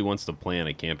 If somebody wants to plan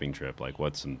a camping trip, like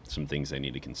what's some things they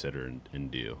need to consider and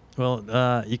do?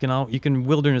 Well, you can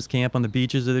wilderness camp on the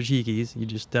beaches of the Cheekies. You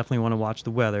just definitely want to watch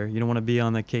the weather. You don't want to be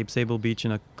on the Cape Sable Beach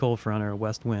in a cold front or a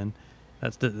west wind.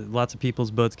 Lots of people's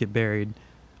boats get buried.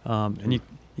 And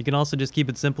you can also just keep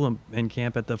it simple and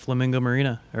camp at the Flamingo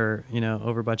Marina or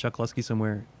over by Chuck Lusky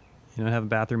somewhere. Have a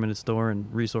bathroom and a store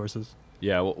and resources.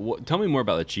 Yeah, well, tell me more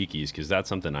about the Cheekies, because that's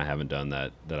something I haven't done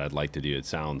that I'd like to do. It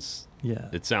sounds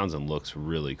and looks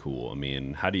really cool. I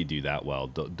mean, how do you do that well?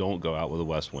 Don't go out with a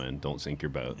west wind. Don't sink your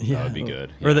boat. Yeah. That would be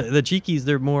good. Or the Cheekies,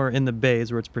 they're more in the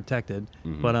bays where it's protected.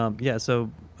 But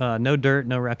so no dirt,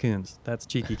 no raccoons. That's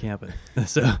Cheeky camping.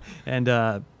 And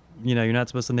you're not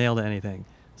supposed to nail to anything.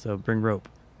 So bring rope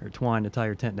or twine to tie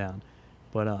your tent down.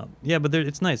 But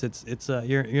it's nice. It's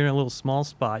you're in a little small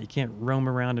spot. You can't roam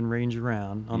around and range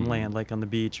around on land like on the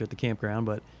beach or at the campground.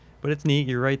 But it's neat.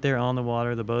 You're right there on the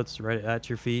water. The boat's right at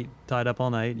your feet, tied up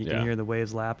all night. You can hear the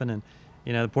waves lapping, and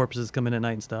the porpoises come in at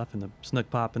night and stuff, and the snook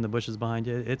pop in the bushes behind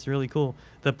you. It's really cool.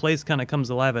 The place kind of comes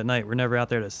alive at night. We're never out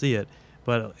there to see it,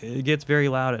 but it gets very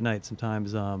loud at night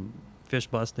sometimes. Fish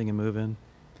busting and moving.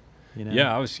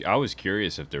 Yeah, I was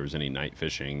curious if there was any night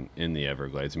fishing in the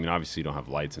Everglades. I mean, obviously you don't have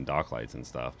lights and dock lights and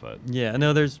stuff, but yeah,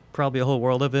 no, there's probably a whole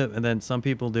world of it, and then some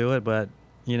people do it, but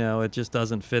it just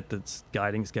doesn't fit the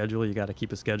guiding schedule. You got to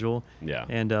keep a schedule. Yeah,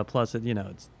 and plus it,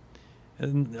 it's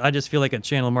And I just feel like a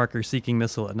channel marker seeking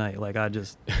missile at night. Like I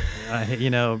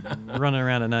running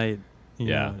around at night. You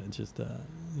know, it's just,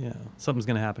 something's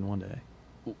gonna happen one day.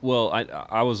 Well,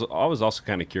 I was also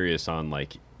kind of curious on,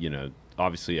 like, you know,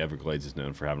 obviously Everglades is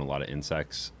known for having a lot of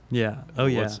insects. Yeah. Oh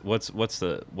yeah. What's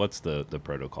the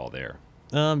protocol there?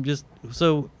 Just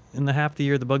so in the half the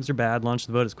year the bugs are bad, launch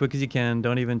the boat as quick as you can.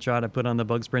 Don't even try to put on the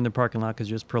bug spray in the parking lot because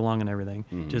you're just prolonging everything.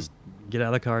 Mm-hmm. Just get out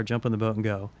of the car, jump on the boat, and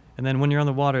go. And then when you're on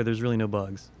the water, there's really no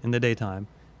bugs in the daytime,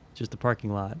 just the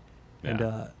parking lot.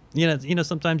 Yeah. And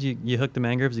sometimes you hook the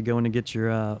mangroves, you go in to get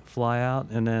your fly out,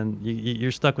 and then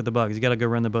you're stuck with the bugs. You got to go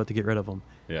run the boat to get rid of them.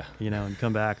 Yeah. And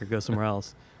come back or go somewhere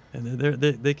else. And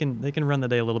they can run the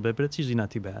day a little bit, but it's usually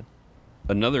not too bad.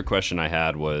 Another question I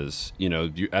had was,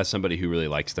 as somebody who really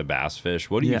likes to bass fish,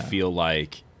 what do you feel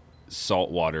like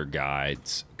saltwater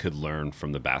guides could learn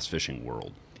from the bass fishing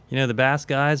world? The bass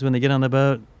guys, when they get on the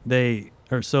boat, they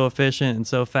are so efficient and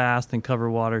so fast and cover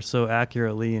water so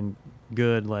accurately and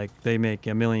good. Like they make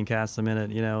 1 million casts a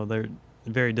minute. They're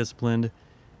very disciplined.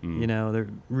 They're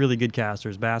really good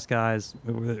casters. Bass guys,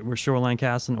 we're shoreline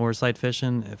casting or sight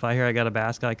fishing. If I hear I got a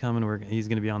bass guy coming, he's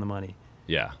going to be on the money.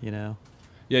 Yeah.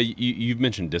 Yeah, you've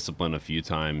mentioned discipline a few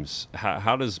times.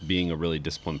 How does being a really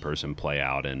disciplined person play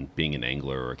out in being an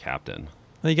angler or a captain?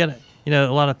 Well, you got to,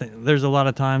 there's a lot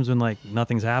of times when like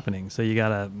nothing's happening. So you got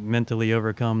to mentally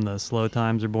overcome the slow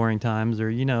times or boring times or,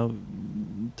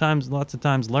 lots of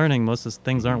times learning most of the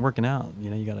things aren't working out.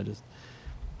 You got to just,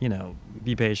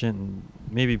 be patient, and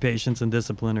maybe patience and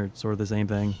discipline are sort of the same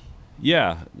thing.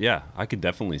 Yeah. I could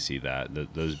definitely see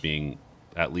that. Those being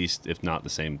at least, if not the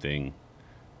same thing,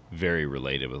 very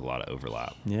related with a lot of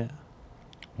overlap. Yeah.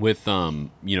 With,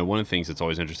 one of the things that's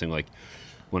always interesting, like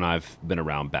when I've been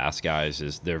around bass guys,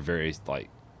 is they're very like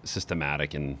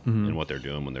systematic in what they're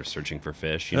doing when they're searching for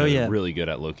fish. They're really good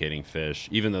at locating fish,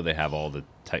 even though they have all the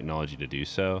technology to do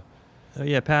so. Oh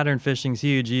yeah, pattern fishing's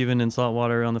huge, even in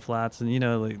saltwater on the flats. And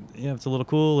if it's a little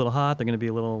cool, a little hot, they're going to be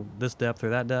a little this depth or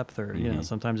that depth, or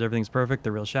sometimes everything's perfect.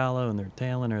 They're real shallow and they're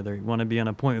tailing, or they want to be on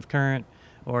a point with current,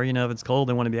 or if it's cold,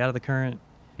 they want to be out of the current.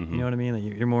 You know what I mean?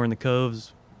 You're more in the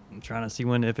coves, trying to see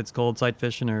if it's cold sight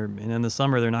fishing, and in the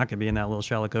summer they're not going to be in that little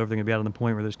shallow cove. They're going to be out on the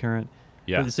point where there's current.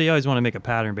 Yeah. So you always want to make a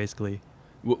pattern, basically.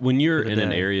 When you're in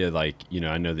an area like,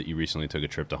 I know that you recently took a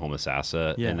trip to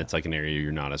Homosassa, and it's like an area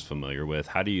you're not as familiar with.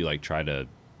 How do you like try to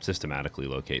systematically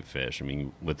locate fish? I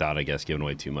mean, without, I guess, giving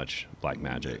away too much black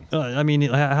magic. I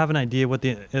have an idea what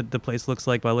the place looks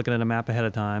like by looking at a map ahead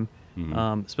of time.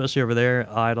 Especially over there,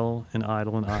 idle and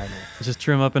idle and idle. Just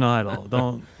trim up and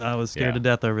idle. I was scared to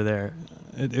death over there.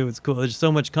 It was cool. There's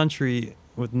so much country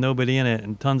with nobody in it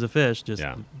and tons of fish.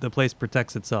 The place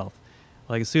protects itself.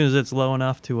 Like as soon as it's low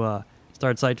enough to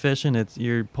start sight fishing,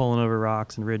 you're pulling over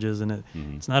rocks and ridges, and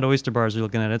it's not oyster bars you're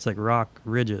looking at. It's like rock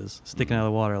ridges sticking out of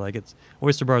the water. Like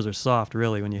oyster bars are soft,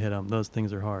 really, when you hit them. Those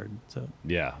things are hard. So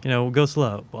go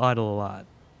slow, idle a lot.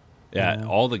 Yeah,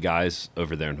 all the guys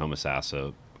over there in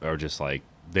Homosassa are just like,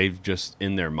 they've just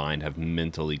in their mind have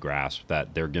mentally grasped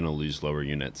that they're going to lose lower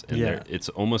units. And it's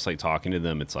almost like talking to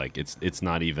them. It's like, it's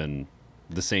not even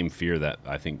the same fear that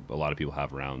I think a lot of people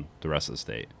have around the rest of the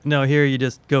state. No, here you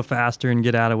just go faster and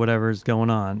get out of whatever's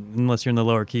going on. Unless you're in the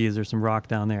lower keys, there's some rock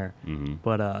down there.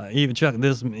 But even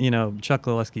Chuck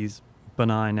Gillespie's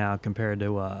benign now compared to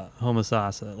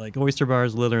Homosassa. Like oyster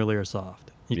bars literally are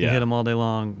soft. You can hit them all day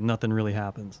long. Nothing really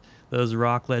happens. Those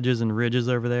rock ledges and ridges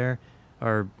over there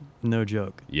are no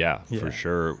joke. Yeah, for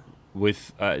sure.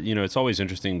 With it's always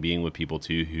interesting being with people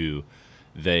too who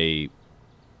they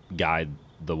guide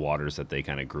the waters that they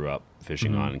kind of grew up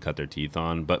fishing on and cut their teeth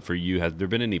on. But for you, has there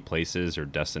been any places or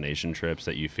destination trips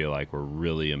that you feel like were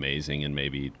really amazing and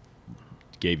maybe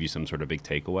gave you some sort of big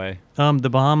takeaway? The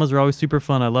Bahamas are always super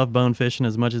fun. I love bone fishing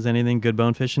as much as anything, good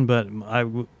bone fishing. But I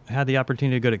had the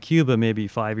opportunity to go to Cuba maybe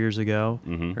 5 years ago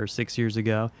or 6 years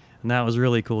ago. And that was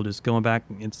really cool. Just going back,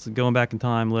 it's going back in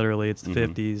time, literally. It's the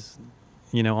 50s,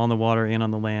 on the water and on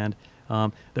the land.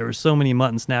 There were so many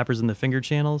mutton snappers in the finger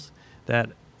channels that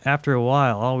after a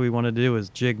while, all we wanted to do was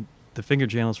jig the finger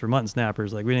channels for mutton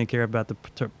snappers. Like we didn't care about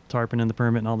the tarpon and the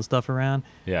permit and all the stuff around.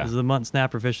 Yeah. Because the mutton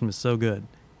snapper fishing was so good.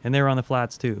 And they were on the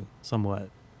flats too, somewhat.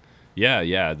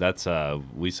 Yeah. That's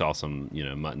we saw some,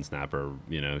 mutton snapper,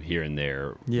 here and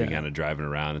there. Yeah. Kind of driving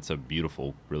around. It's a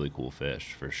beautiful, really cool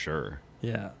fish for sure.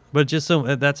 Yeah, but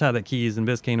that's how the Keys and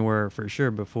Biscayne were for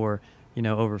sure before,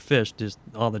 overfished. Just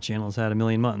all the channels had 1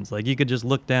 million muttons. Like you could just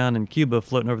look down in Cuba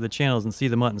floating over the channels and see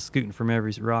the muttons scooting from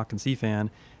every rock and sea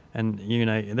fan. And,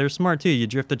 they're smart too. You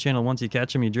drift the channel once, you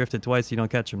catch them. You drift it twice, you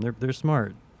don't catch them. They're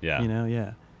smart. Yeah.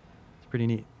 It's pretty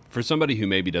neat. For somebody who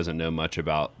maybe doesn't know much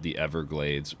about the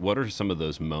Everglades, what are some of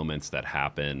those moments that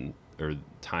happen or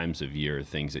times of year are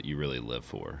things that you really live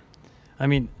for? I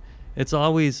mean, it's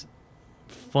always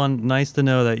fun, nice to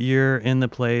know that you're in the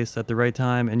place at the right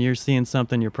time and you're seeing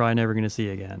something you're probably never going to see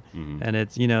again. And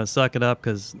it's, suck it up,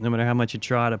 because no matter how much you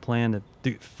try to plan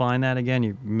to find that again,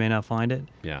 you may not find it.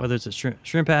 Yeah. Whether it's a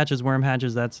shrimp hatches, worm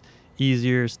hatches, that's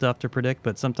easier stuff to predict.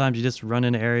 But sometimes you just run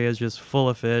into areas just full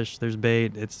of fish. There's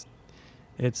bait. It's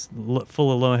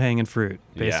full of low-hanging fruit,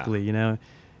 basically, And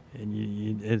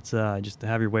it's just to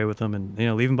have your way with them and,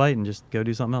 leave them bite and just go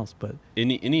do something else. But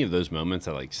Any of those moments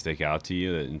that like stick out to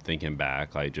you and thinking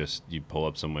back, like just you pull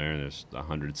up somewhere and there's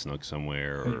 100 snooks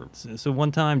somewhere, or so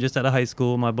one time just out of high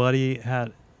school, my buddy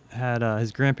had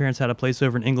his grandparents had a place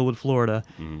over in Inglewood, Florida,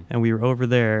 and we were over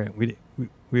there.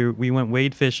 We went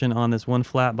wade fishing on this one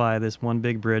flat by this one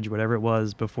big bridge, whatever it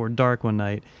was, before dark one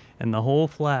night, and the whole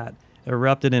flat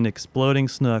erupted in exploding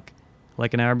snook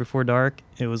like an hour before dark.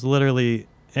 It was literally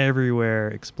everywhere,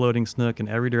 exploding snook in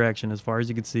every direction as far as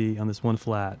you could see on this one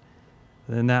flat.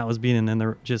 And that was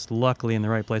being just luckily in the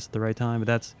right place at the right time. But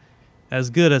that's as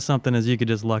good as something as you could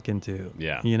just luck into.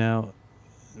 Yeah.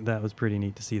 That was pretty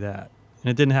neat to see that.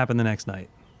 And it didn't happen the next night.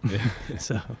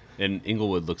 So. And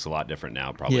Inglewood looks a lot different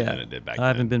now probably than it did back then. I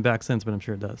haven't been back since, but I'm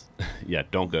sure it does. Yeah,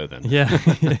 don't go then. Yeah.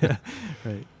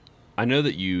 Right. I know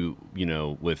that you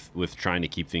with trying to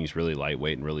keep things really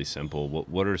lightweight and really simple,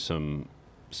 what are some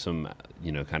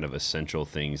kind of essential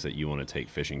things that you want to take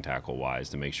fishing tackle wise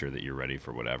to make sure that you're ready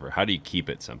for whatever? How do you keep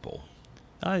it simple?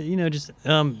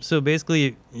 So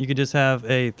basically you could just have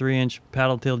a 3-inch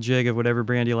paddle tail jig of whatever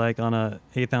brand you like on a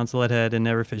 1/8 ounce lead head and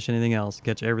never fish anything else.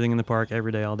 Catch everything in the park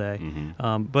every day, all day.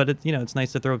 But it's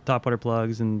nice to throw topwater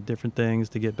plugs and different things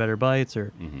to get better bites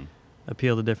or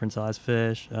appeal to different size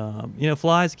fish.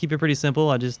 Flies, keep it pretty simple.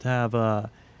 I just have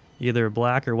either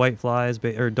black or white flies,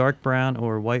 or dark brown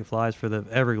or white flies for the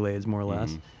Everglades, more or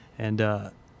less. And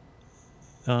the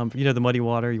muddy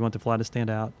water, you want the fly to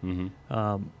stand out.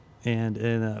 And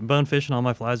in bone fishing, all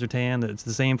my flies are tan. It's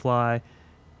the same fly,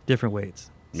 different weights,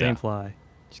 same fly.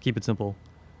 Just keep it simple.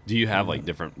 Do you have like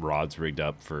different rods rigged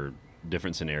up for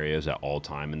different scenarios at all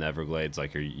time in the Everglades?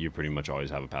 Like, you pretty much always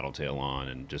have a paddle tail on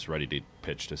and just ready to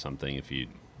pitch to something if you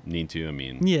need to? I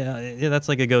mean, yeah, that's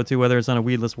like a go-to, whether it's on a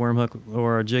weedless worm hook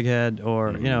or a jig head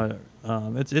or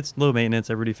it's low maintenance.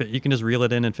 You can just reel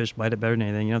it in and fish bite it better than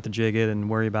anything. You don't have to jig it and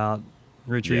worry about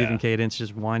retrieving cadence.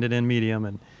 Just wind it in medium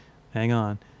and hang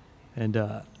on. And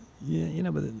but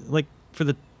like for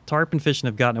the tarpon fishing,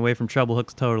 have gotten away from treble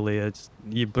hooks totally.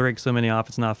 You break so many off,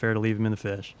 it's not fair to leave them in the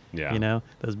fish.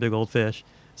 Those big old fish.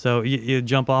 So you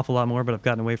jump off a lot more, but I've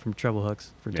gotten away from treble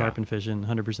hooks for tarpon fishing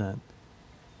 100%.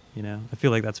 I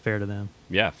feel like that's fair to them.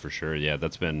 Yeah, for sure. Yeah,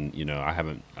 that's been,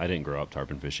 I didn't grow up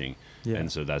tarpon fishing. Yeah.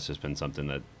 And so that's just been something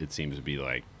that it seems to be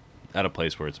like at a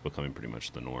place where it's becoming pretty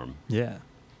much the norm. Yeah.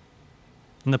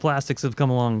 And the plastics have come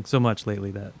along so much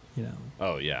lately that,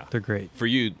 oh, yeah. They're great. For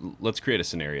you, let's create a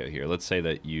scenario here. Let's say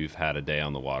that you've had a day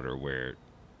on the water where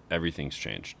everything's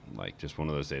changed. Like just one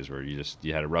of those days where you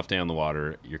had a rough day on the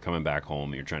water, you're coming back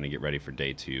home, you're trying to get ready for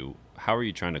day 2. How are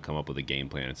you trying to come up with a game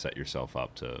plan and set yourself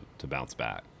up to bounce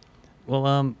back?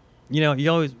 Well,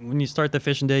 you always, when you start the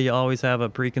fishing day, you always have a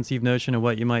preconceived notion of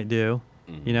what you might do,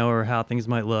 or how things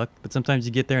might look. But sometimes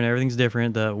you get there and everything's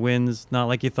different. The wind's not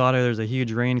like you thought, or there's a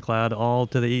huge rain cloud all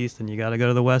to the east, and you got to go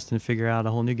to the west and figure out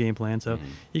a whole new game plan. So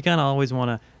you kind of always want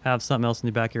to have something else in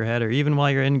the back of your head, or even while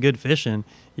you're in good fishing,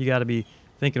 you got to be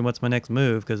thinking, what's my next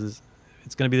move? Because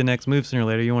it's going to be the next move sooner or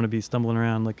later. You want to be stumbling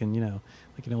around looking,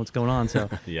 what's going on. So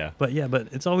yeah. But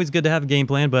it's always good to have a game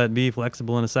plan, but be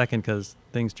flexible in a second because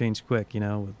things change quick.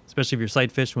 Especially if you're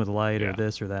sight fishing with light or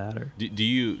this or that. Or do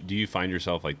you find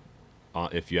yourself like,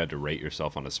 if you had to rate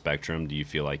yourself on a spectrum, do you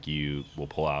feel like you will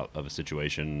pull out of a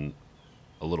situation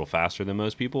a little faster than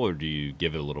most people, or do you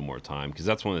give it a little more time? Because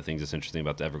that's one of the things that's interesting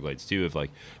about the Everglades too.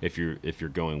 If you're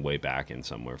going way back in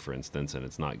somewhere, for instance, and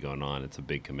it's not going on, it's a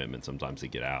big commitment sometimes to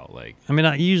get out. Like, I mean,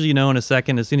 I usually know in a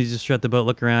second. As soon as you shut the boat,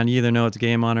 look around, you either know it's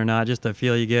game on or not. Just a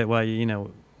feel you get while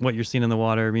what you're seeing in the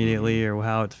water immediately, or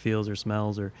how it feels or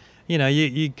smells, or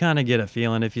you kind of get a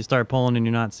feeling. If you start pulling and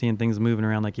you're not seeing things moving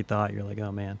around like you thought, you're like,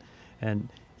 oh man. And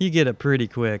you get it pretty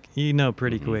quick.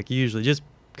 Pretty quick, usually, just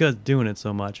because doing it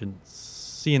so much and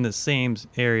seeing the same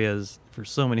areas for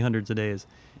so many hundreds of days.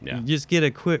 Yeah. You just get a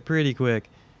pretty quick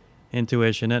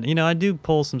intuition. And, I do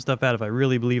pull some stuff out if I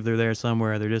really believe they're there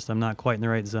somewhere. I'm not quite in the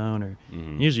right zone, or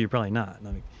usually you're probably not.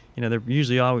 I mean, they're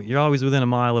usually you're always within a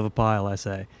mile of a pile, I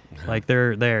say. Like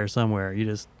they're there somewhere. You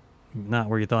just not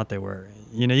where you thought they were.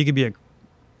 You could be a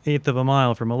 1/8 of a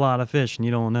mile from a lot of fish and you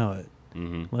don't know it.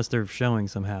 Unless they're showing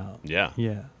somehow. Yeah.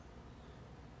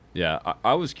 Yeah.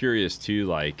 I was curious too,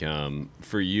 like,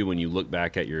 for you, when you look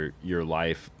back at your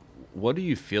life, what do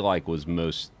you feel like was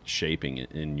most shaping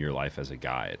in your life as a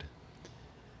guide?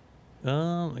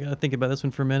 I gotta think about this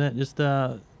one for a minute. Just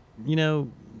you know,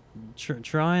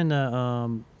 trying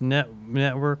to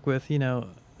network with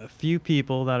a few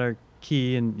people that are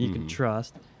key and you can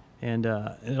trust, and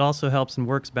it also helps when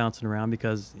work's bouncing around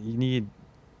because you need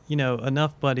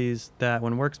enough buddies that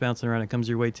when work's bouncing around, it comes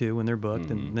your way too when they're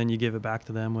booked, and then you give it back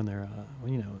to them when they're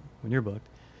when you're booked.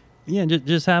 Yeah,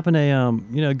 just having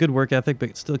a good work ethic,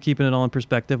 but still keeping it all in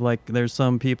perspective. Like there's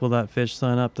some people that fish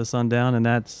sun up to sundown, and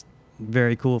that's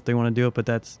very cool if they want to do it, but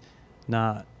that's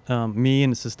not me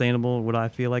and sustainable. What I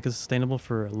feel like is sustainable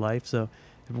for life. So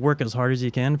work as hard as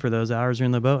you can for those hours you're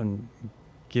in the boat and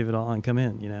give it all and come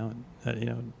in.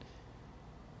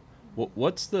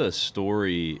 What's the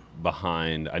story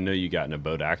behind? I know you got in a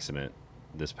boat accident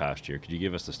this past year. Could you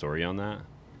give us the story on that?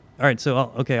 All right,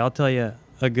 so I'll tell you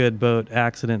a good boat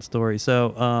accident story.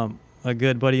 So a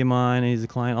good buddy of mine, he's a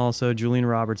client also, Julian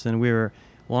Robertson. We were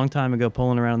a long time ago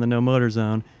pulling around the no motor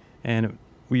zone, and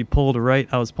we pulled right.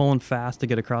 I was pulling fast to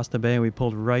get across the bay, and we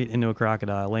pulled right into a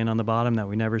crocodile laying on the bottom that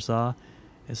we never saw.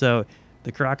 And so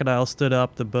the crocodile stood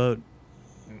up. The boat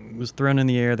was thrown in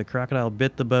the air. The crocodile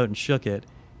bit the boat and shook it.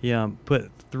 He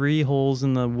put 3 holes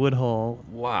in the wood hull.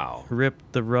 Wow.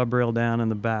 Ripped the rub rail down in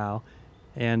the bow.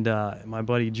 And my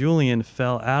buddy Julian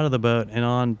fell out of the boat and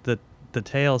on the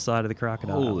tail side of the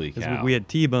crocodile. Holy cow. We had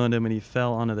T-boned him, and he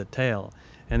fell onto the tail,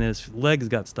 and his legs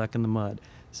got stuck in the mud.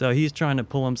 So he's trying to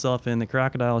pull himself in. The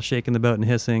crocodile is shaking the boat and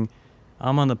hissing.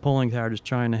 I'm on the pulling tower just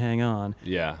trying to hang on.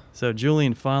 Yeah. So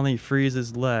Julian finally frees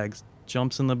his legs,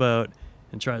 jumps in the boat,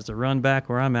 and tries to run back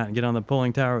where I'm at and get on the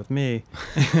pulling tower with me.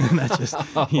 And that's just,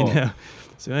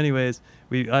 So anyways,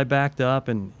 I backed up,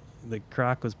 and the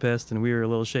croc was pissed, and we were a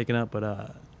little shaken up,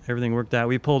 but everything worked out.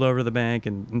 We pulled over to the bank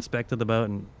and inspected the boat,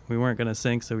 and we weren't going to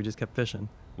sink, so we just kept fishing.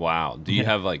 Wow. Do you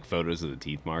have like photos of the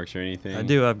teeth marks or anything? I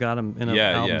do. I've got them in an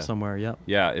album somewhere. Yep.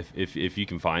 Yeah. If you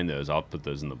can find those, I'll put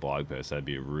those in the blog post. That'd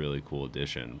be a really cool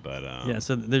addition. But yeah.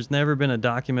 So there's never been a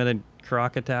documented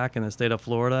croc attack in the state of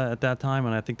Florida at that time,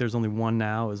 and I think there's only one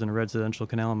now. It was in a residential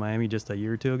canal in Miami just a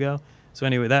year or two ago. So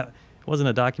anyway, that wasn't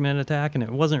a documented attack, and it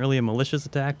wasn't really a malicious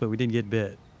attack, but we did get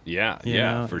bit.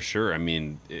 Yeah, for sure. I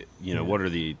mean, what are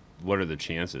the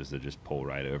chances to just pull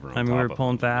right over on top of him? We were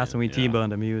pulling fast, and we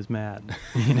T-boned him. He was mad.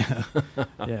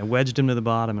 Wedged him to the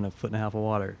bottom in 1.5 feet of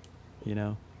water.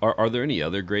 Are there any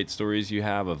other great stories you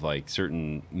have of like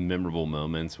certain memorable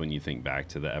moments when you think back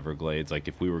to the Everglades? Like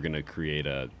if we were going to create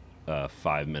a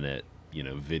 5-minute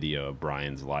video of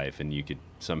Brian's life, and you could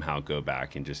somehow go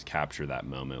back and just capture that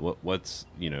moment, what's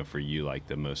for you like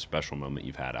the most special moment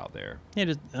you've had out there? I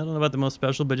don't know about the most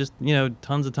special, but just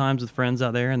tons of times with friends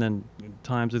out there, and then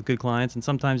times with good clients, and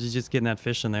sometimes it's just getting that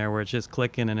fish in there where it's just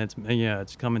clicking, and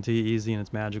it's coming to you easy, and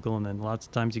it's magical, and then lots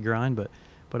of times you grind,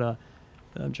 but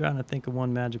I'm trying to think of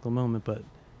one magical moment, but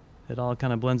it all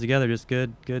kind of blends together. Just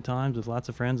good times with lots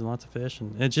of friends and lots of fish,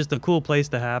 and it's just a cool place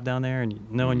to have down there,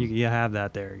 and knowing you have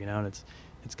that there, and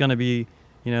it's going to be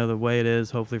the way it is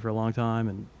hopefully for a long time,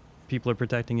 and people are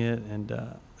protecting it, and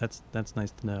that's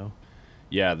nice to know.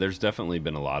 Yeah, there's definitely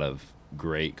been a lot of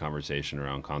great conversation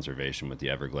around conservation with the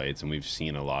Everglades, and we've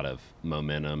seen a lot of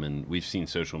momentum, and we've seen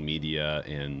social media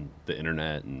and the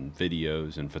internet and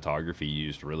videos and photography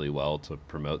used really well to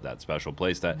promote that special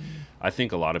place that I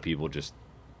think a lot of people just,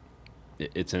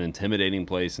 it's an intimidating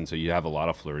place, and so you have a lot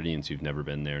of Floridians who've never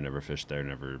been there, never fished there,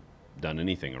 never done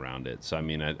anything around it. So I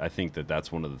mean, I think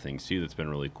that's one of the things too that's been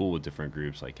really cool with different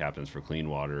groups like Captains for Clean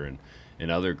Water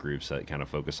and other groups that kind of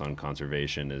focus on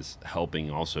conservation, is helping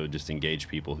also just engage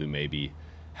people who maybe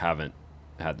haven't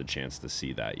had the chance to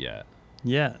see that yet.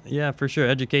 Yeah, for sure.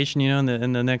 Education,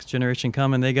 and the next generation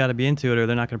coming, they got to be into it, or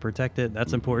they're not going to protect it.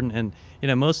 That's important.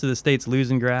 And most of the state's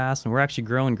losing grass, and we're actually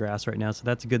growing grass right now, so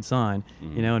that's a good sign.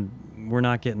 And we're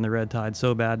not getting the red tide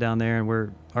so bad down there,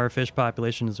 and our fish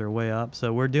populations are way up,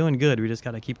 so we're doing good. We just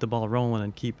got to keep the ball rolling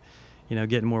and keep,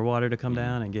 getting more water to come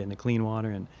down and getting the clean water,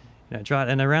 and try.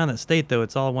 And around the state, though,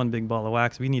 it's all one big ball of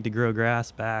wax. We need to grow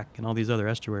grass back and all these other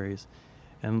estuaries,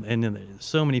 and then there's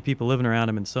so many people living around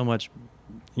them, and so much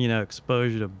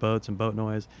exposure to boats and boat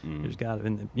noise. There's got,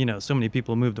 and so many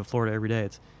people move to Florida every day.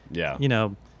 It's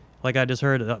like I just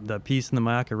heard the piece in the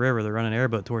Mayaca River, they're running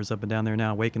airboat tours up and down there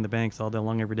now, waking the banks all day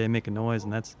long every day, making noise,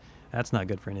 and that's not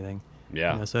good for anything.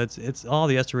 So it's all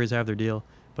the estuaries have their deal,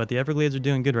 but the Everglades are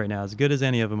doing good right now, as good as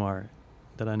any of them are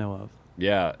that I know of.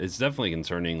 Yeah, it's definitely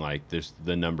concerning, like there's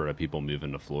the number of people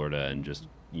moving to Florida, and just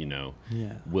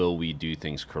will we do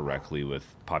things correctly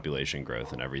with population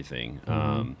growth and everything?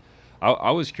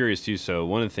 I was curious too. So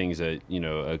one of the things that, you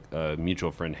know, a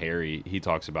mutual friend, Harry, he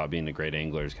talks about being a great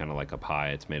angler is kind of like a pie.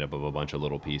 It's made up of a bunch of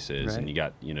little pieces, Right. and you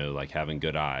got, you know, like having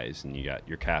good eyes, and you got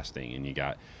your casting, and you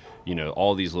got, you know,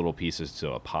 all these little pieces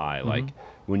to a pie. Like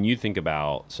when you think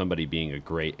about somebody being a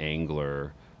great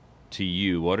angler, to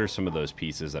you, what are some of those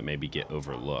pieces that maybe get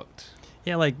overlooked?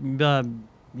 Yeah, like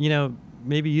you know,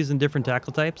 maybe using different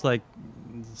tackle types, like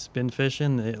spin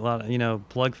fishing, a lot of, you know,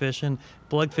 plug fishing.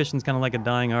 Plug fishing's kind of like a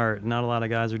dying art. Not a lot of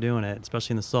guys are doing it,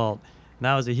 especially in the salt. And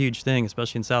that was a huge thing,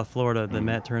 especially in South Florida, the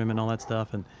Met tournament, all that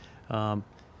stuff. And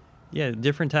yeah,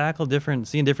 different tackle,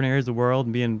 seeing different areas of the world,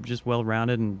 and being just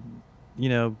well-rounded, and you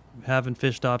know, having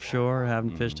fished offshore,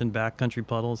 having fished in backcountry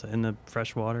puddles in the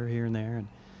freshwater here and there, and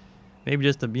maybe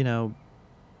just you know,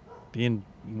 being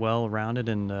well-rounded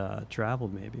and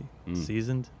traveled, maybe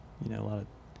seasoned. You know, a lot of,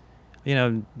 you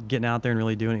know, getting out there and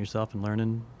really doing it yourself and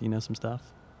learning, you know, some stuff.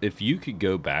 If you could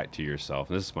go back to yourself,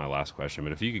 and this is my last question,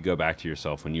 but if you could go back to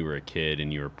yourself when you were a kid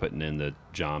and you were putting in the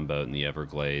John boat in the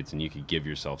Everglades, and you could give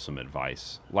yourself some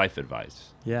advice, life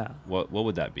advice, Yeah. what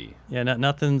would that be? Yeah,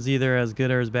 nothing's either as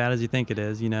good or as bad as you think it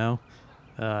is, you know.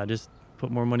 Just put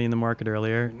more money in the market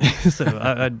earlier, so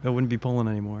I wouldn't be pulling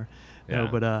anymore. Yeah. No,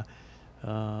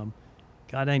 but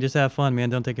God dang, just have fun,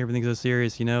 man. Don't take everything so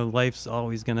serious. You know, life's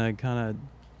always gonna kind of,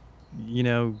 you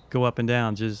know, go up and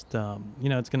down. Just you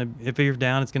know, it's gonna, if you're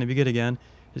down, it's gonna be good again.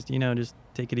 Just, you know, just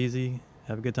take it easy,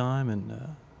 have a good time, and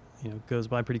you know, it goes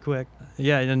by pretty quick.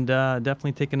 Yeah, and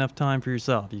definitely take enough time for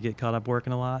yourself. You get caught up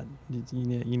working a lot. You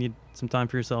need some time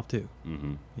for yourself too.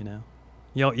 Mm-hmm. You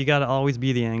know, you got to always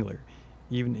be the angler.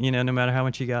 Even, you know, no matter how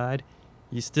much you guide,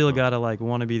 you still got to like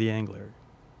want to be the angler.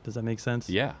 Does that make sense?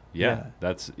 Yeah.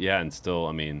 And still,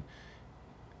 I mean,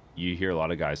 you hear a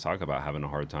lot of guys talk about having a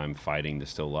hard time fighting to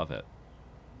still love it,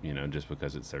 you know, just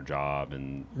because it's their job.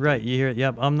 And Right. You hear it.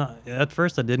 Yep. I'm not, at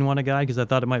first I didn't want to guide because I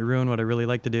thought it might ruin what I really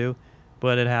like to do,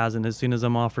 but it hasn't. As soon as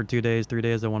I'm off for 2 days, 3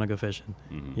 days, I want to go fishing,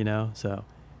 you know? So,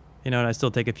 you know, and I still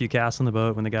take a few casts on the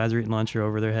boat when the guys are eating lunch or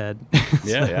over their head.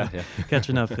 Yeah. Catch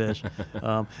enough fish.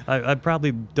 I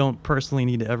probably don't personally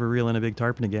need to ever reel in a big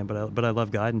tarpon again, but I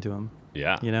love guiding to them.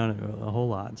 Yeah. You know, a whole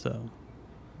lot. So.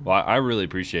 Well, I really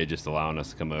appreciate just allowing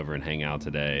us to come over and hang out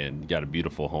today, and you got a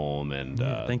beautiful home, and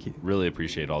thank you. Really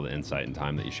appreciate all the insight and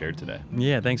time that you shared today.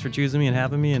 Yeah, thanks for choosing me and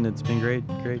having me, and it's been great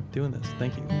doing this.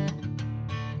 Thank you.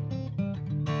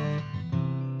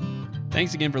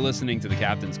 Thanks again for listening to the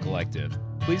Captain's Collective.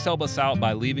 Please help us out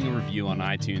by leaving a review on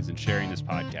iTunes and sharing this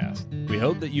podcast. We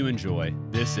hope that you enjoy.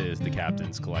 This is the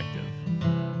Captain's Collective.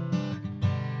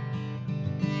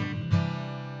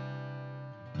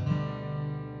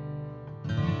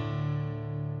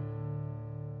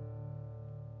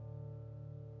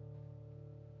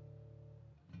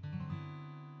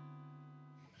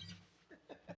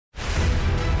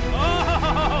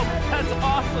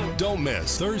 Don't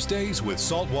miss Thursdays with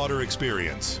Saltwater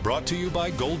Experience, brought to you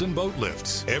by Golden Boat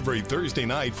Lifts, every Thursday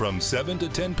night from 7 to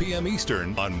 10 p.m.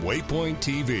 Eastern on Waypoint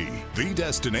TV, the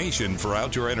destination for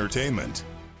outdoor entertainment.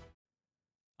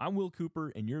 I'm Will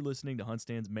Cooper, and you're listening to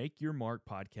HuntStand's Make Your Mark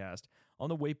podcast on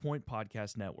the Waypoint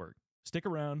Podcast Network. Stick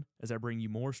around as I bring you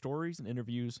more stories and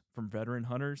interviews from veteran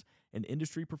hunters and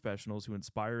industry professionals who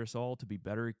inspire us all to be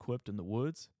better equipped in the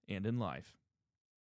woods and in life.